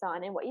focus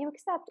on and what you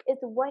accept is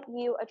what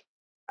you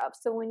attract.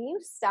 So when you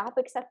stop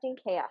accepting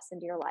chaos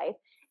into your life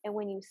and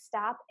when you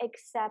stop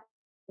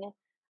accepting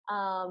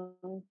um,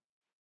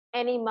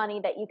 any money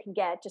that you can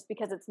get just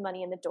because it's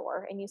money in the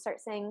door and you start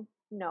saying,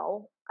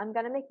 no, I'm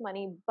going to make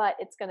money, but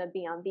it's going to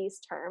be on these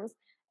terms.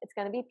 It's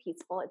going to be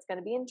peaceful. It's going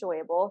to be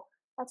enjoyable.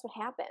 That's what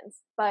happens.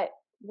 But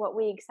what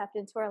we accept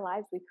into our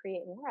lives, we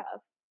create more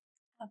of.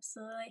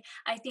 Absolutely.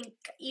 I think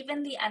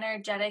even the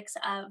energetics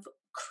of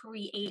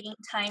creating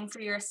time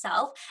for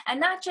yourself and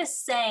not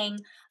just saying,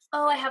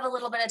 oh, I have a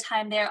little bit of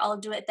time there, I'll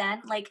do it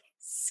then, like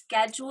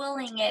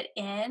scheduling it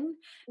in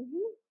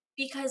Mm-hmm.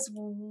 because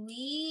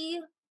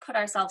we put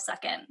ourselves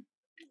second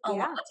a lot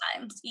Yeah. of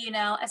times,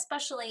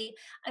 especially,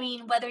 I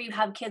mean, whether you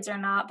have kids or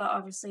not, but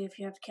obviously if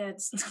you have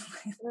kids,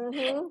 they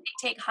Mm-hmm.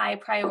 take high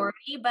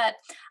priority. But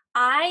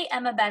I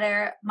am a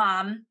better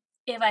mom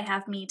if I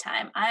have me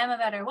time. I am a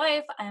better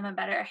wife. I am a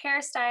better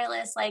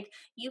hairstylist. Like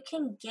you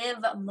can give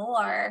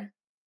more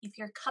if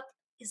your cup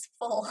is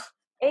full.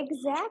 If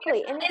your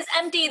Exactly. And cup is it's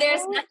empty,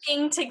 there's so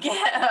nothing to give.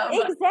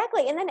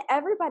 exactly. And then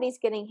everybody's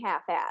getting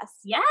half-assed.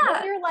 Then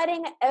Yeah. you're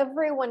letting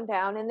everyone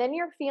down and then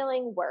you're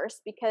feeling worse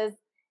because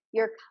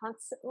you're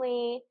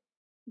constantly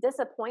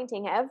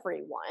disappointing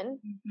everyone.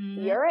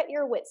 Mhm. You're at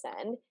your wit's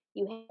end.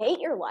 You hate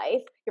your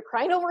life. You're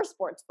crying over a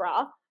sports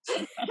bra.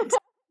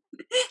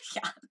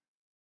 Yeah.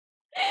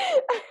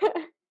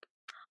 I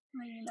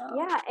know.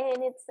 Yeah,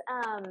 and it's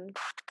and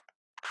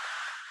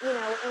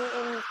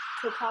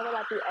to talk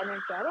about the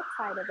energetic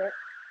side of it,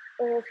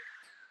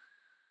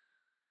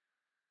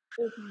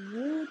 if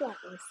you don't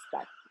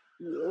respect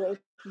you, if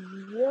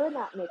you're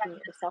not making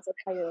yourself a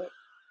priority.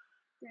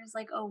 There's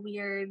like a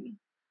weird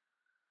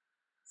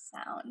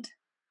sound,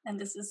 and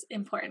this is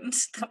important.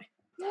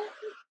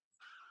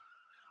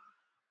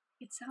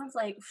 It sounds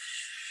like.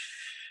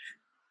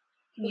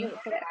 Can Is you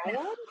it from my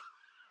end?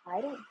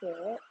 I don't hear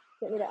it.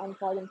 Get me to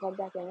unplug and plug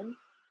back in.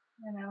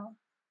 hear it?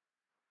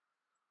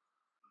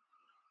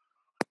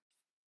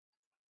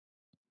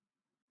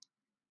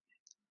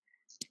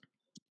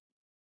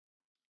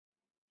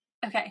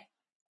 Okay.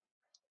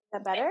 Is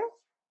that better?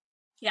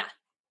 Yeah,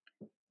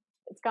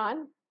 It's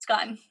gone. it's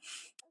gone.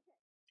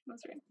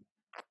 That's right.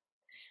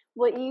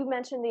 Well, you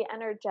mentioned the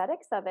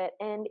energetics of it,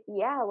 and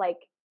yeah, like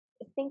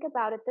think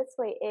about it this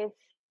way: if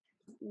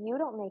you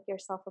don't make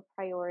yourself a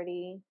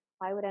priority,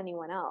 why would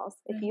anyone else?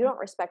 If you Mhm. don't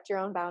respect your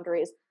own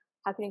boundaries,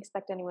 how can you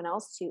expect anyone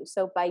else to?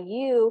 So by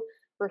you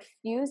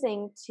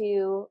refusing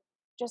to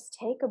just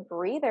take a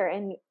breather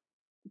and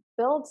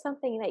build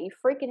something that you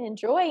freaking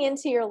enjoy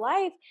into your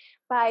life,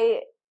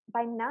 by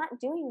not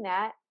doing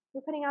that,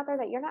 you're putting out there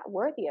that you're not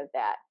worthy of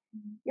that.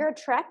 Mhm. You're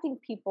attracting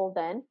people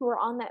then who are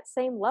on that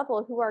same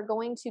level, who are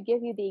going to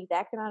give you the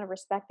exact amount of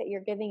respect that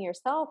you're giving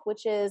yourself,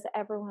 which is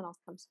everyone else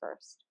comes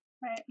first.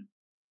 Right.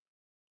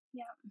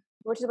 Yeah.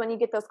 Which is when you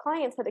get those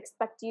clients that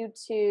expect you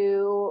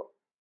to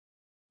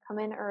come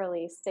in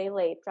early, stay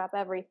late, drop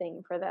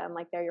everything for them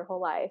like they're your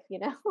whole life?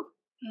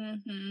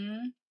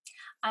 Mhm.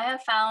 I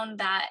have found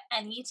that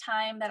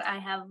anytime that I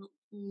have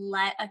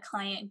let a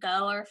client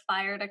go or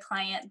fired a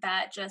client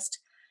that just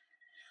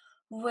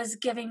was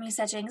giving me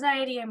such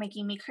anxiety or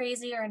making me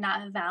crazy or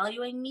not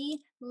valuing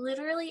me,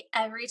 literally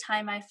every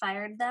time I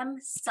fired them,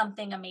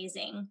 something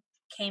amazing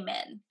came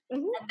in. Hmm.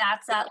 And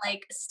that's that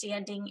like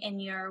standing in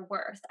your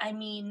worth. I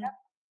mean,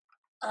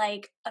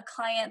 like a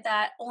client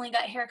that only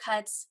got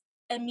haircuts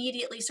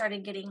immediately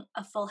started getting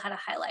a full head of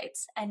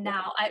highlights. And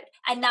now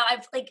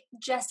I've like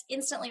just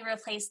instantly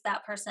replaced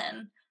that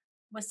person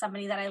with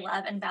somebody that I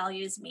love and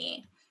values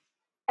me.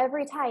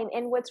 Every time.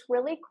 And what's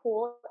really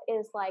cool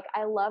is like,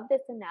 I love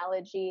this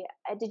analogy.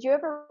 Did you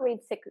ever read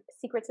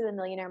Secrets of the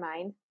Millionaire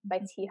Mind by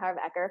T. Harv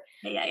Eker?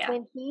 Yeah, yeah.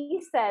 When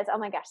he says, oh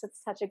my gosh,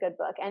 that's such a good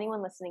book.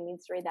 Anyone listening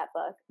needs to read that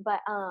book.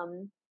 But,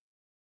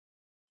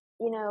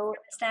 you know,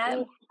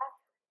 Thermostat?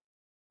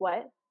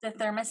 What? The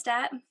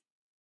thermostat?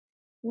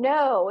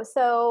 No.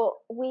 So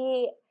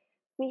we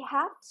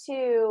have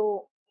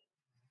to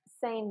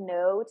say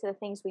no to the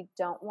things we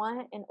don't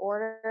want in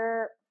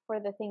order for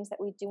the things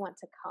that we do want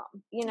to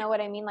come. You know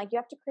what I mean? Like you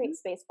have to create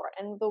space for it.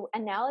 And the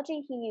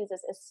analogy he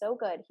uses is so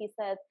good. He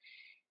said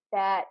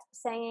that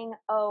saying,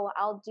 "Oh,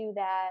 I'll do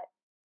that."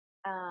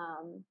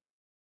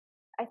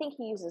 I think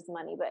he uses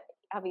money, but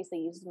obviously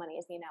he uses money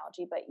as the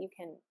analogy. But you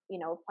can,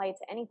 apply it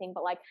to anything.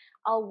 But like,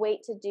 I'll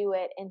wait to do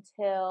it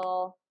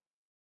until.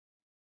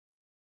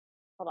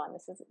 Hold on,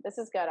 this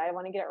is good. I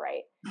want to get it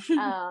right. He's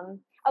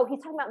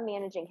talking about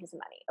managing his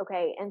money.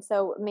 Okay, and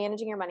so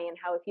managing your money and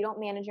how if you don't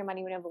manage your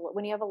money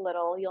when you have a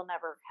little, you'll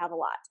never have a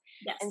lot.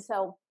 Yes. And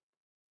so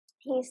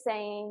he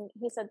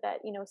said that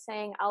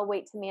saying I'll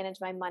wait to manage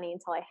my money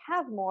until I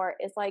have more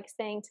is like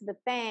saying to the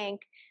bank,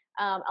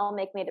 I'll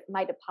make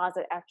my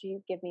deposit after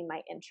you give me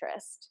my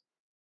interest.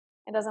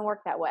 It doesn't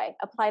work that way.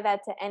 Apply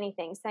that to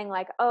anything. Saying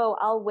like, oh,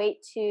 I'll wait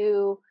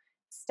to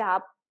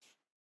stop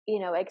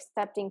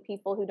accepting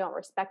people who don't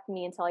respect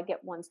me until I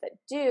get ones that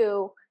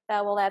do.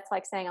 That's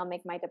like saying I'll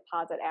make my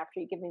deposit after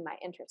you give me my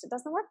interest. It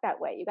doesn't work that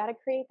way. You got to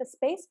create the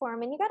space for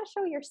them, and you got to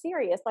show you're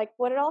serious. Like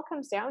what it all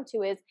comes down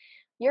to is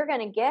you're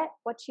going to get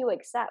what you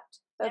accept.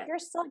 So if you're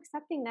still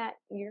accepting that,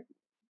 you're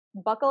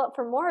buckle up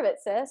for more of it,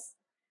 sis.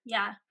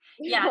 Yeah.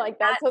 Like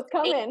that's what's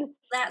coming.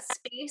 That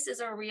space is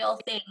a real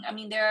thing. I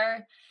mean,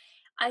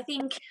 I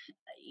think,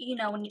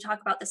 when you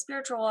talk about the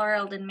spiritual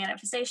world and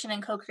manifestation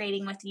and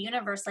co-creating with the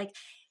universe, like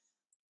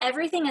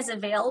everything is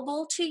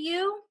available to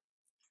you.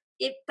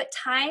 But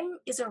time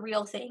is a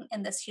real thing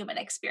in this human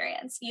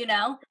experience,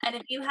 and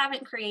if you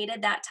haven't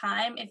created that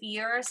time, if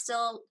you're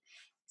still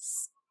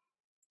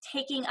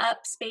taking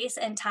up space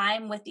and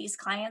time with these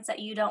clients that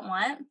you don't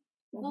want,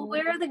 well,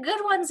 where are the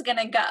good ones going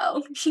to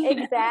go?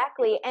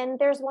 Exactly. And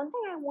there's one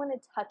thing I want to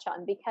touch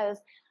on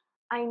because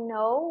I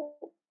know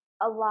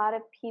a lot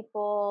of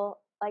people,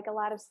 like a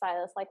lot of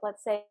stylists, like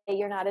let's say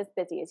you're not as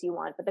busy as you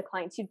want, but the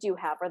clients you do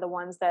have are the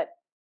ones that,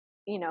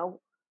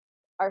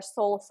 are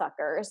soul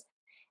suckers.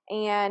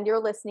 And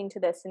you're listening to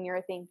this and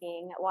you're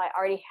thinking, well, I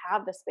already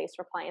have the space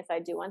for clients I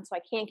do want, so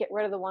I can't get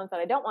rid of the ones that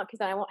I don't want because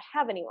then I won't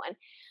have anyone.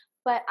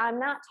 But I'm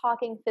not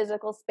talking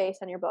physical space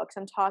on your books.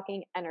 I'm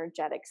talking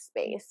energetic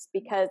space,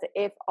 because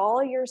if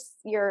all your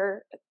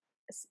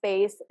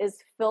space is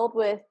filled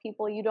with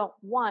people you don't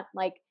want,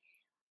 like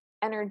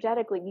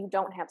energetically, you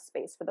don't have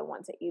space for the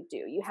ones that you do.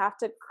 You have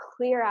to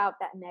clear out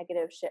that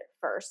negative shit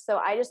first. So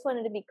I just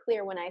wanted to be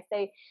clear when I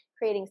say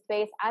creating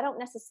space, I don't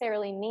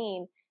necessarily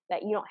mean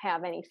that you don't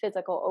have any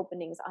physical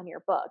openings on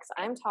your books.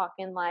 I'm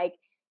talking like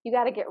you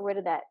got to get rid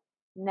of that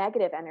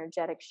negative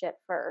energetic shit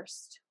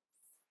first.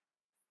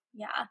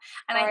 Yeah.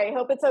 And I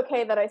hope it's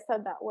okay that I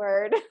said that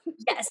word.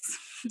 Yes.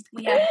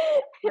 We have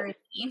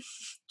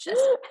just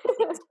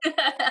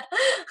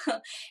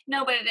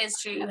no, but it is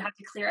true. You have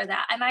to clear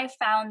that. And I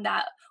found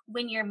that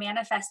when you're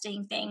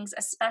manifesting things,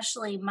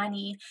 especially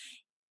money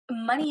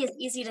is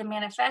easy to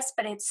manifest,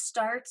 but it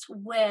starts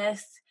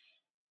with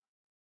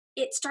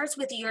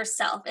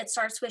yourself. It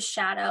starts with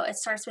shadow. It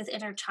starts with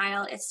inner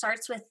child. It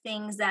starts with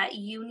things that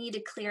you need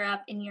to clear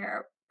up in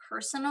your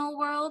personal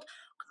world.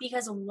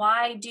 Because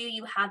why do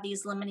you have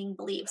these limiting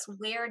beliefs?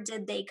 Where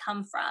did they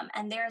come from?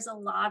 And there's a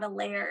lot of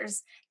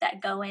layers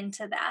that go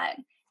into that.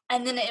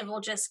 And then it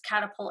will just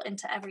catapult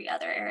into every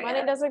other area.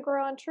 Money doesn't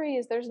grow on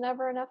trees. There's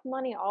never enough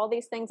money. All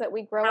these things that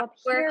we grow up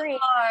hearing.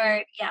 Work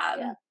hard.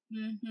 Yeah.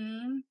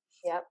 Mm-hmm.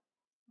 Yep.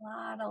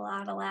 A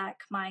lot of lack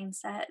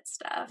mindset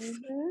stuff.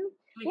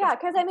 Mm-hmm. Yeah,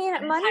 because I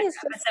mean, money is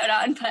just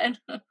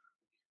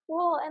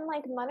well, and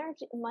like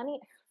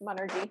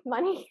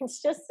money is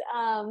just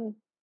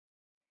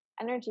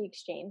energy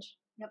exchange.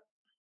 Yep.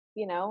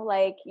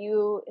 Like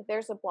if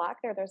there's a block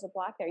there,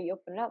 you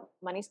open it up,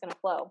 money's going to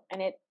flow,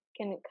 and it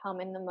can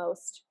come in the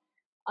most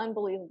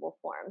unbelievable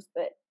forms,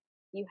 but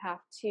you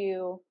have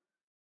to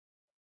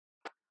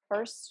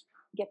first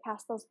get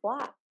past those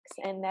blocks.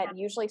 And that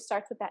usually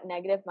starts with that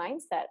negative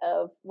mindset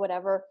of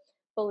whatever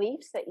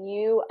beliefs that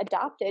you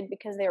adopted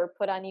because they were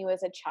put on you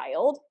as a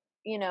child,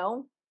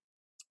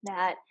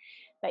 that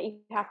you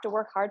have to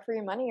work hard for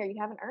your money or you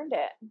haven't earned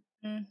it.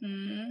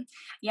 Mm-hmm.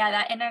 Yeah,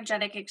 that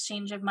energetic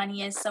exchange of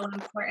money is so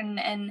important.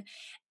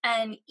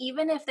 And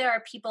even if there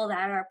are people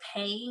that are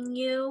paying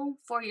you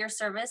for your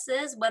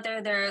services,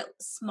 whether they're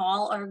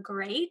small or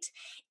great,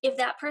 if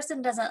that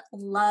person doesn't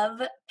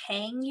love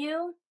paying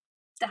you,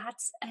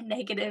 that's a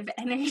negative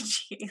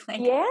energy.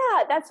 Yeah,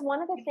 that's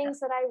one of the things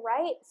that I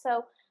write.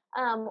 So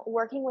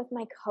working with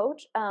my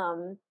coach,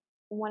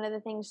 one of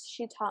the things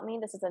she taught me,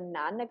 this is a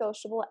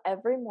non-negotiable,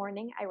 every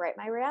morning I write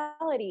my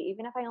reality,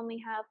 even if I only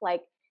have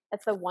like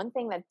That's the one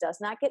thing that does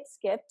not get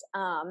skipped.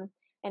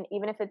 And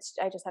even if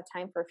I just have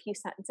time for a few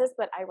sentences,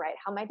 but I write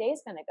how my day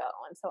is going to go.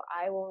 And so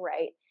I will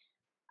write,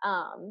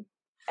 um,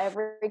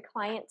 every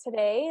client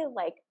today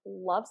like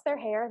loves their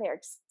hair. They're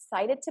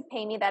excited to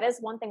pay me. That is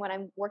one thing when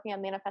I'm working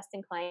on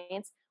manifesting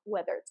clients,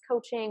 whether it's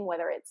coaching,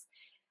 whether it's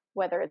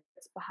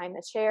behind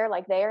the chair,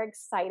 like they are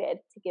excited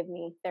to give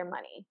me their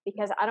money,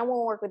 because I don't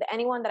want to work with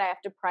anyone that I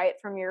have to pry it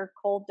from your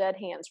cold dead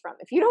hands from.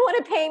 If you don't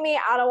want to pay me,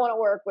 I don't want to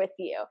work with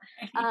you.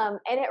 And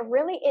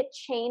it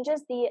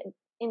changes the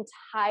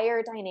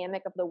entire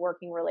dynamic of the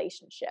working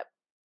relationship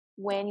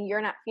when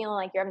you're not feeling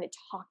like you're having to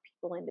talk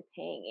people into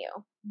paying you.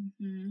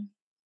 Mm-hmm.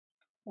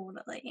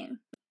 Totally.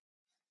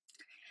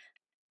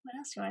 What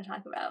else do you want to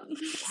talk about?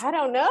 I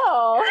don't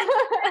know.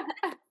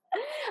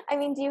 I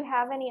mean, do you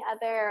have any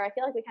other, I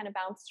feel like we kind of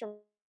bounced from,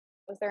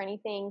 was there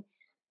anything,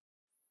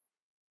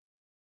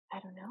 I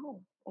don't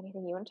know,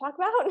 anything you want to talk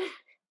about?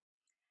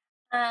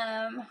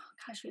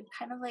 Gosh, we've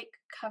kind of like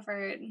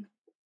covered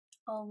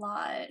a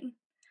lot.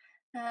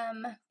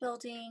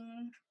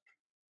 Building,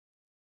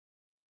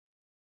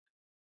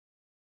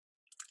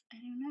 I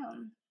don't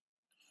know,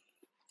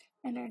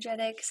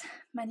 energetics,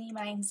 money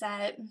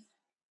mindset.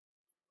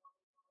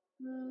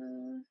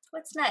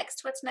 What's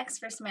next? What's next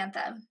for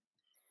Samantha?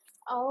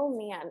 Oh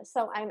man.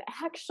 So I'm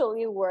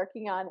actually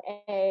working on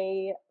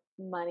a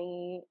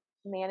money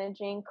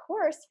managing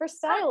course for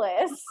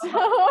stylists. So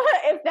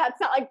if that's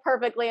not like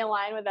perfectly in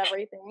line with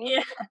everything,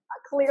 Yeah.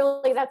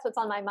 clearly that's what's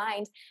on my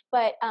mind.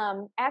 But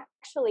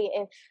actually,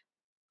 if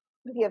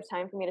you have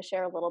time for me to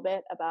share a little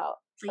bit about,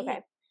 Please. okay.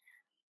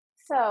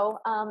 So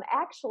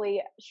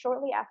actually,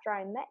 shortly after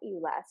I met you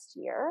last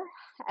year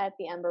at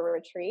the Ember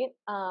Retreat,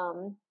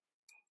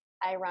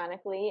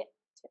 ironically,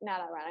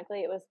 not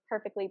ironically, it was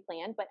perfectly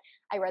planned, but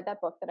I read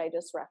that book that I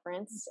just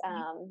referenced,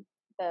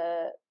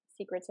 The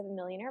Secrets of a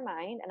Millionaire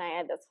Mind, and I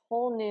had this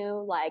whole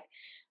new like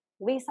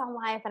lease on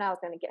life, and I was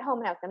going to get home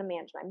and I was going to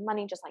manage my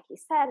money just like he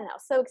said, and I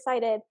was so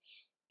excited.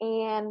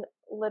 And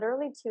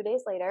literally 2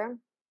 days later,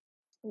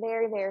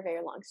 very, very,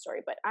 very long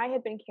story, but I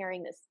had been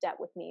carrying this debt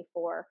with me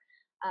for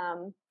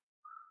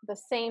the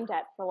same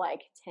debt for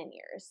like 10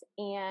 years.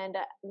 And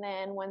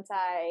then once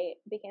I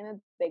became a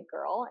big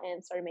girl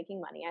and started making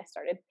money, I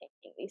started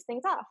paying these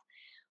things off.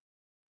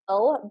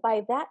 Well,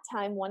 by that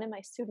time, one of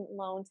my student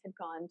loans had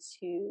gone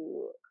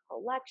to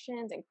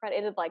collections and credit.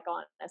 It had like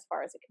gone as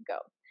far as it could go.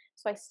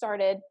 So I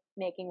started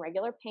making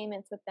regular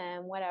payments with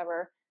them,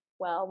 whatever.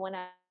 Well, when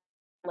I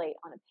was late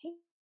on a payment,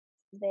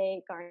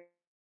 they garnered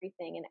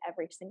everything in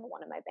every single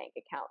one of my bank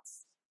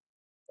accounts.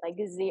 Like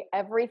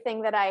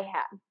everything that I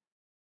had.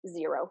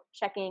 Zero.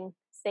 Checking,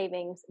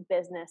 savings,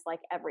 business,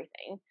 like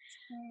everything.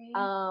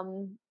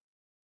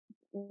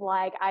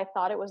 Like I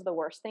thought it was the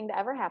worst thing to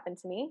ever happen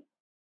to me,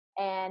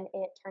 and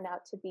it turned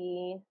out to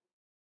be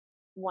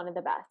one of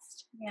the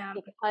best. Yeah.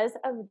 Because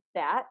of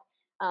that,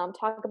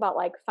 talk about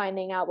like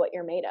finding out what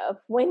you're made of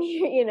when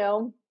you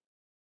know.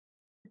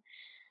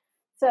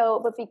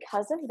 So, but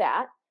because of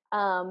that,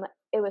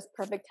 it was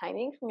perfect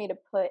timing for me to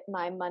put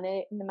my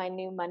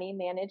new money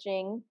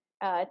managing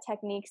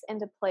techniques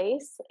into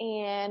place.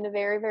 And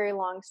very, very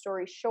long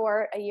story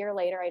short, a year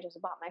later, I just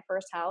bought my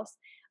first house.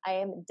 I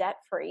am debt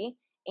free,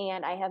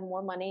 and I have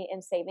more money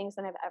in savings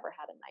than I've ever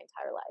had in my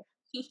entire life.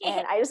 Yeah.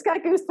 And I just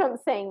got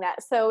goosebumps saying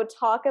that. So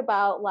talk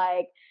about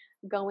like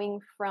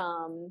going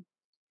from,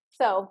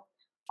 so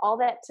all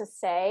that to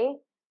say,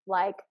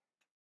 like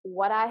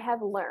what I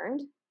have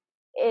learned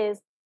is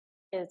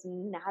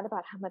not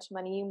about how much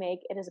money you make.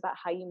 It is about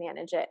how you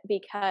manage it,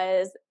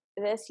 because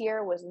this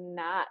year was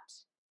not,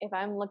 if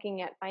I'm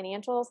looking at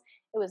financials,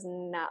 it was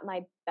not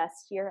my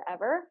best year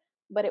ever,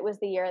 but it was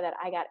the year that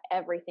I got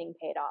everything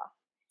paid off.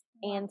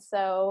 Wow. And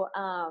so,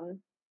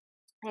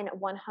 and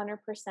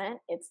 100%,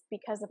 it's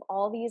because of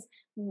all these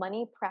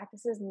money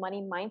practices,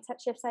 money mindset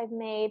shifts I've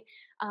made,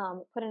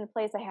 put into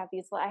place. I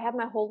have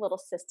my whole little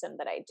system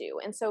that I do.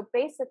 And so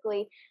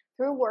basically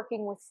through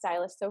working with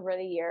stylists over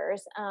the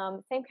years,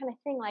 same kind of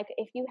thing. Like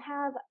if you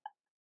have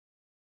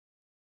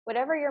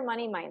whatever your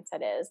money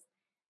mindset is,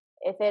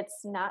 if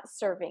it's not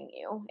serving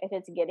you, if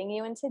it's getting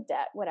you into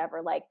debt,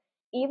 whatever, like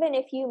even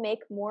if you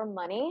make more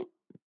money,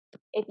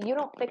 if you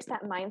don't fix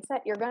that mindset,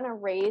 you're going to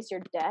raise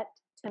your debt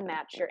to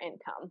match your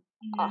income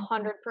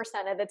 100%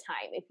 of the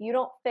time. If you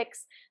don't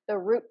fix the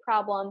root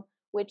problem,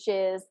 which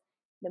is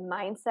the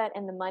mindset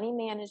and the money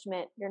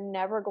management, you're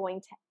never going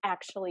to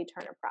actually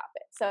turn a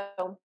profit.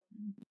 So,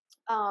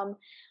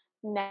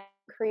 now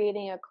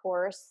creating a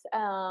course,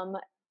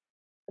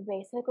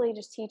 basically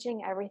just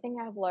teaching everything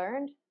I've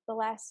learned the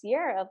last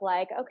year of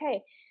like,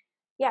 okay,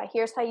 yeah,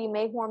 here's how you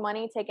make more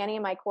money. Take any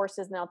of my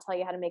courses and I'll tell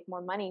you how to make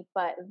more money.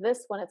 But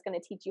this one is going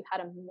to teach you how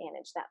to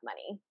manage that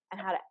money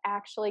and how to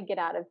actually get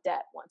out of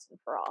debt once and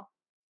for all.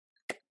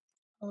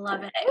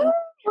 Love it.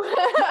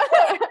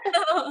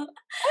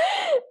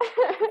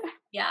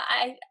 Yeah,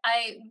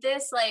 I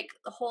this like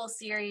the whole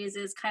series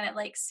is kind of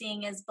like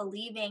seeing is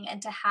believing,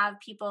 and to have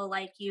people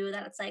like you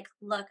that it's like,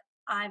 look,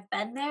 I've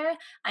been there,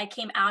 I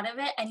came out of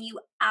it, and you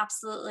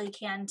absolutely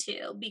can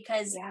too,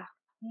 because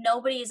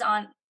nobody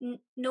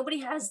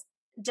has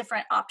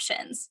different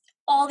options.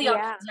 All the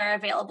Yeah. options are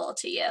available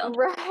to you.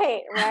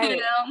 Right, right. You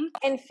know?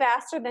 And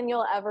faster than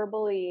you'll ever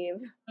believe.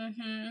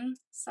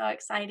 So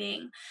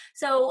exciting.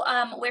 So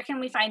where can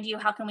we find you?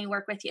 How can we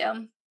work with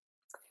you?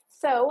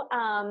 So,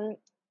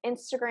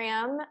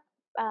 Instagram,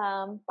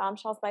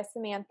 Bombshells by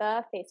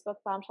Samantha, Facebook,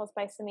 Bombshells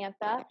by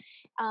Samantha.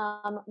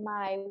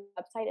 My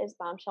website is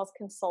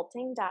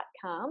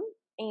bombshellsconsulting.com,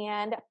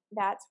 and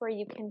that's where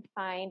you can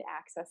find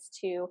access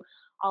to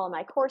all of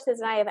my courses.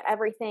 And I have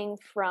everything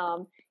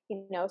from,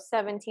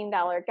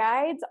 $17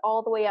 guides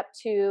all the way up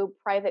to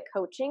private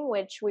coaching,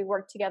 which we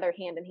work together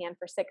hand in hand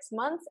for 6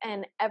 months,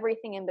 and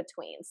everything in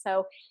between.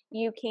 So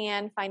you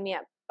can find me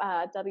at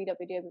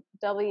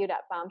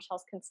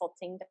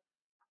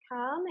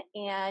www.bombshellsconsulting.com,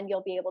 and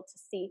you'll be able to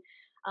see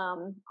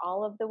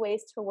all of the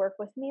ways to work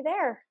with me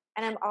there.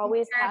 And I'm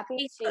always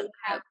happy to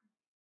have.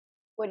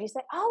 What did you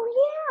say? Oh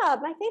yeah,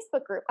 my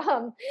Facebook group.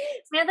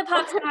 Samantha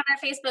pops in on our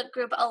Facebook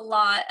group a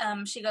lot.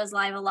 She goes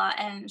live a lot,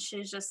 and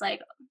she's just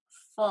like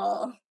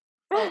full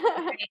of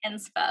great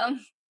inspo.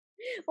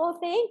 Well,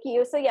 thank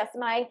you. So yes,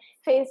 my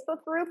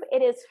Facebook group,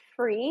 it is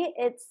free.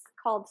 It's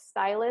called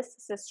Stylist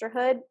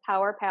Sisterhood,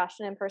 Power,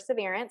 Passion, and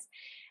Perseverance.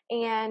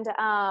 And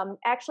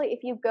actually,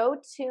 if you go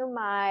to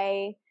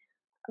my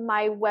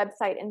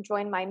website and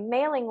join my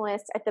mailing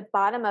list, at the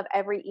bottom of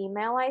every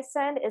email I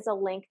send is a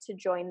link to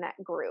join that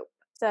group.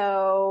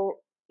 So,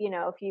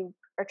 if you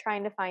are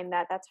trying to find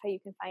that, that's how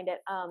you can find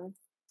it.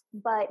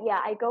 But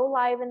yeah, I go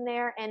live in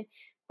there, and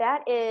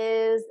that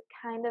is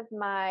kind of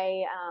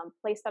my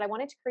place that I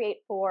wanted to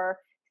create for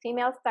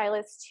female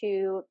stylists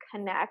to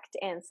connect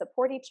and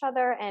support each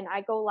other. And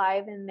I go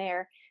live in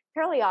there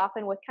fairly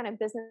often with kind of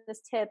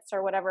business tips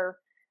or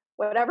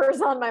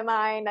whatever's on my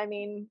mind. I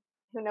mean,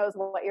 who knows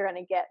what you're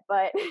going to get,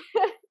 but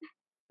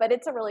but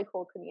it's a really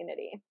cool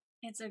community.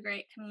 It's a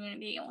great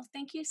community. Well,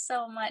 thank you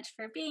so much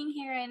for being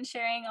here and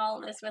sharing all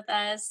of this with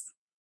us.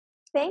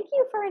 Thank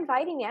you for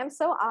inviting me. I'm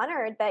so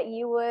honored that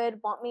you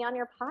would want me on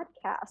your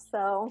podcast.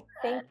 So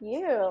thank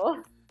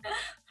you.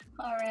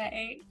 All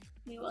right.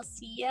 We will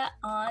see you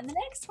on the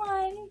next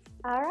one.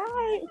 All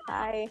right.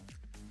 Bye.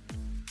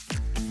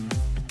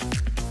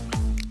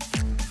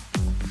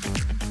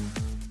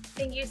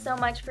 Thank you so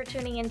much for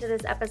tuning into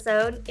this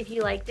episode. If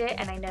you liked it,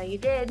 and I know you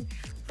did,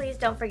 please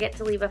don't forget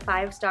to leave a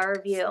 5-star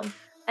review.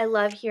 I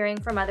love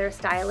hearing from other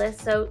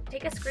stylists, so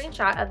take a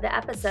screenshot of the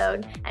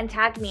episode and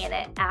tag me in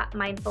it at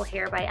Mindful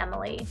Hair by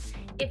Emily.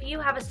 If you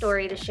have a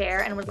story to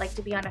share and would like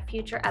to be on a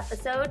future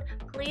episode,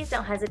 please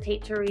don't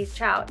hesitate to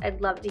reach out.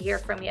 I'd love to hear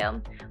from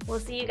you. We'll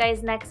see you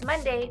guys next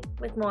Monday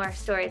with more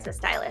Stories with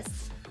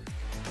Stylists.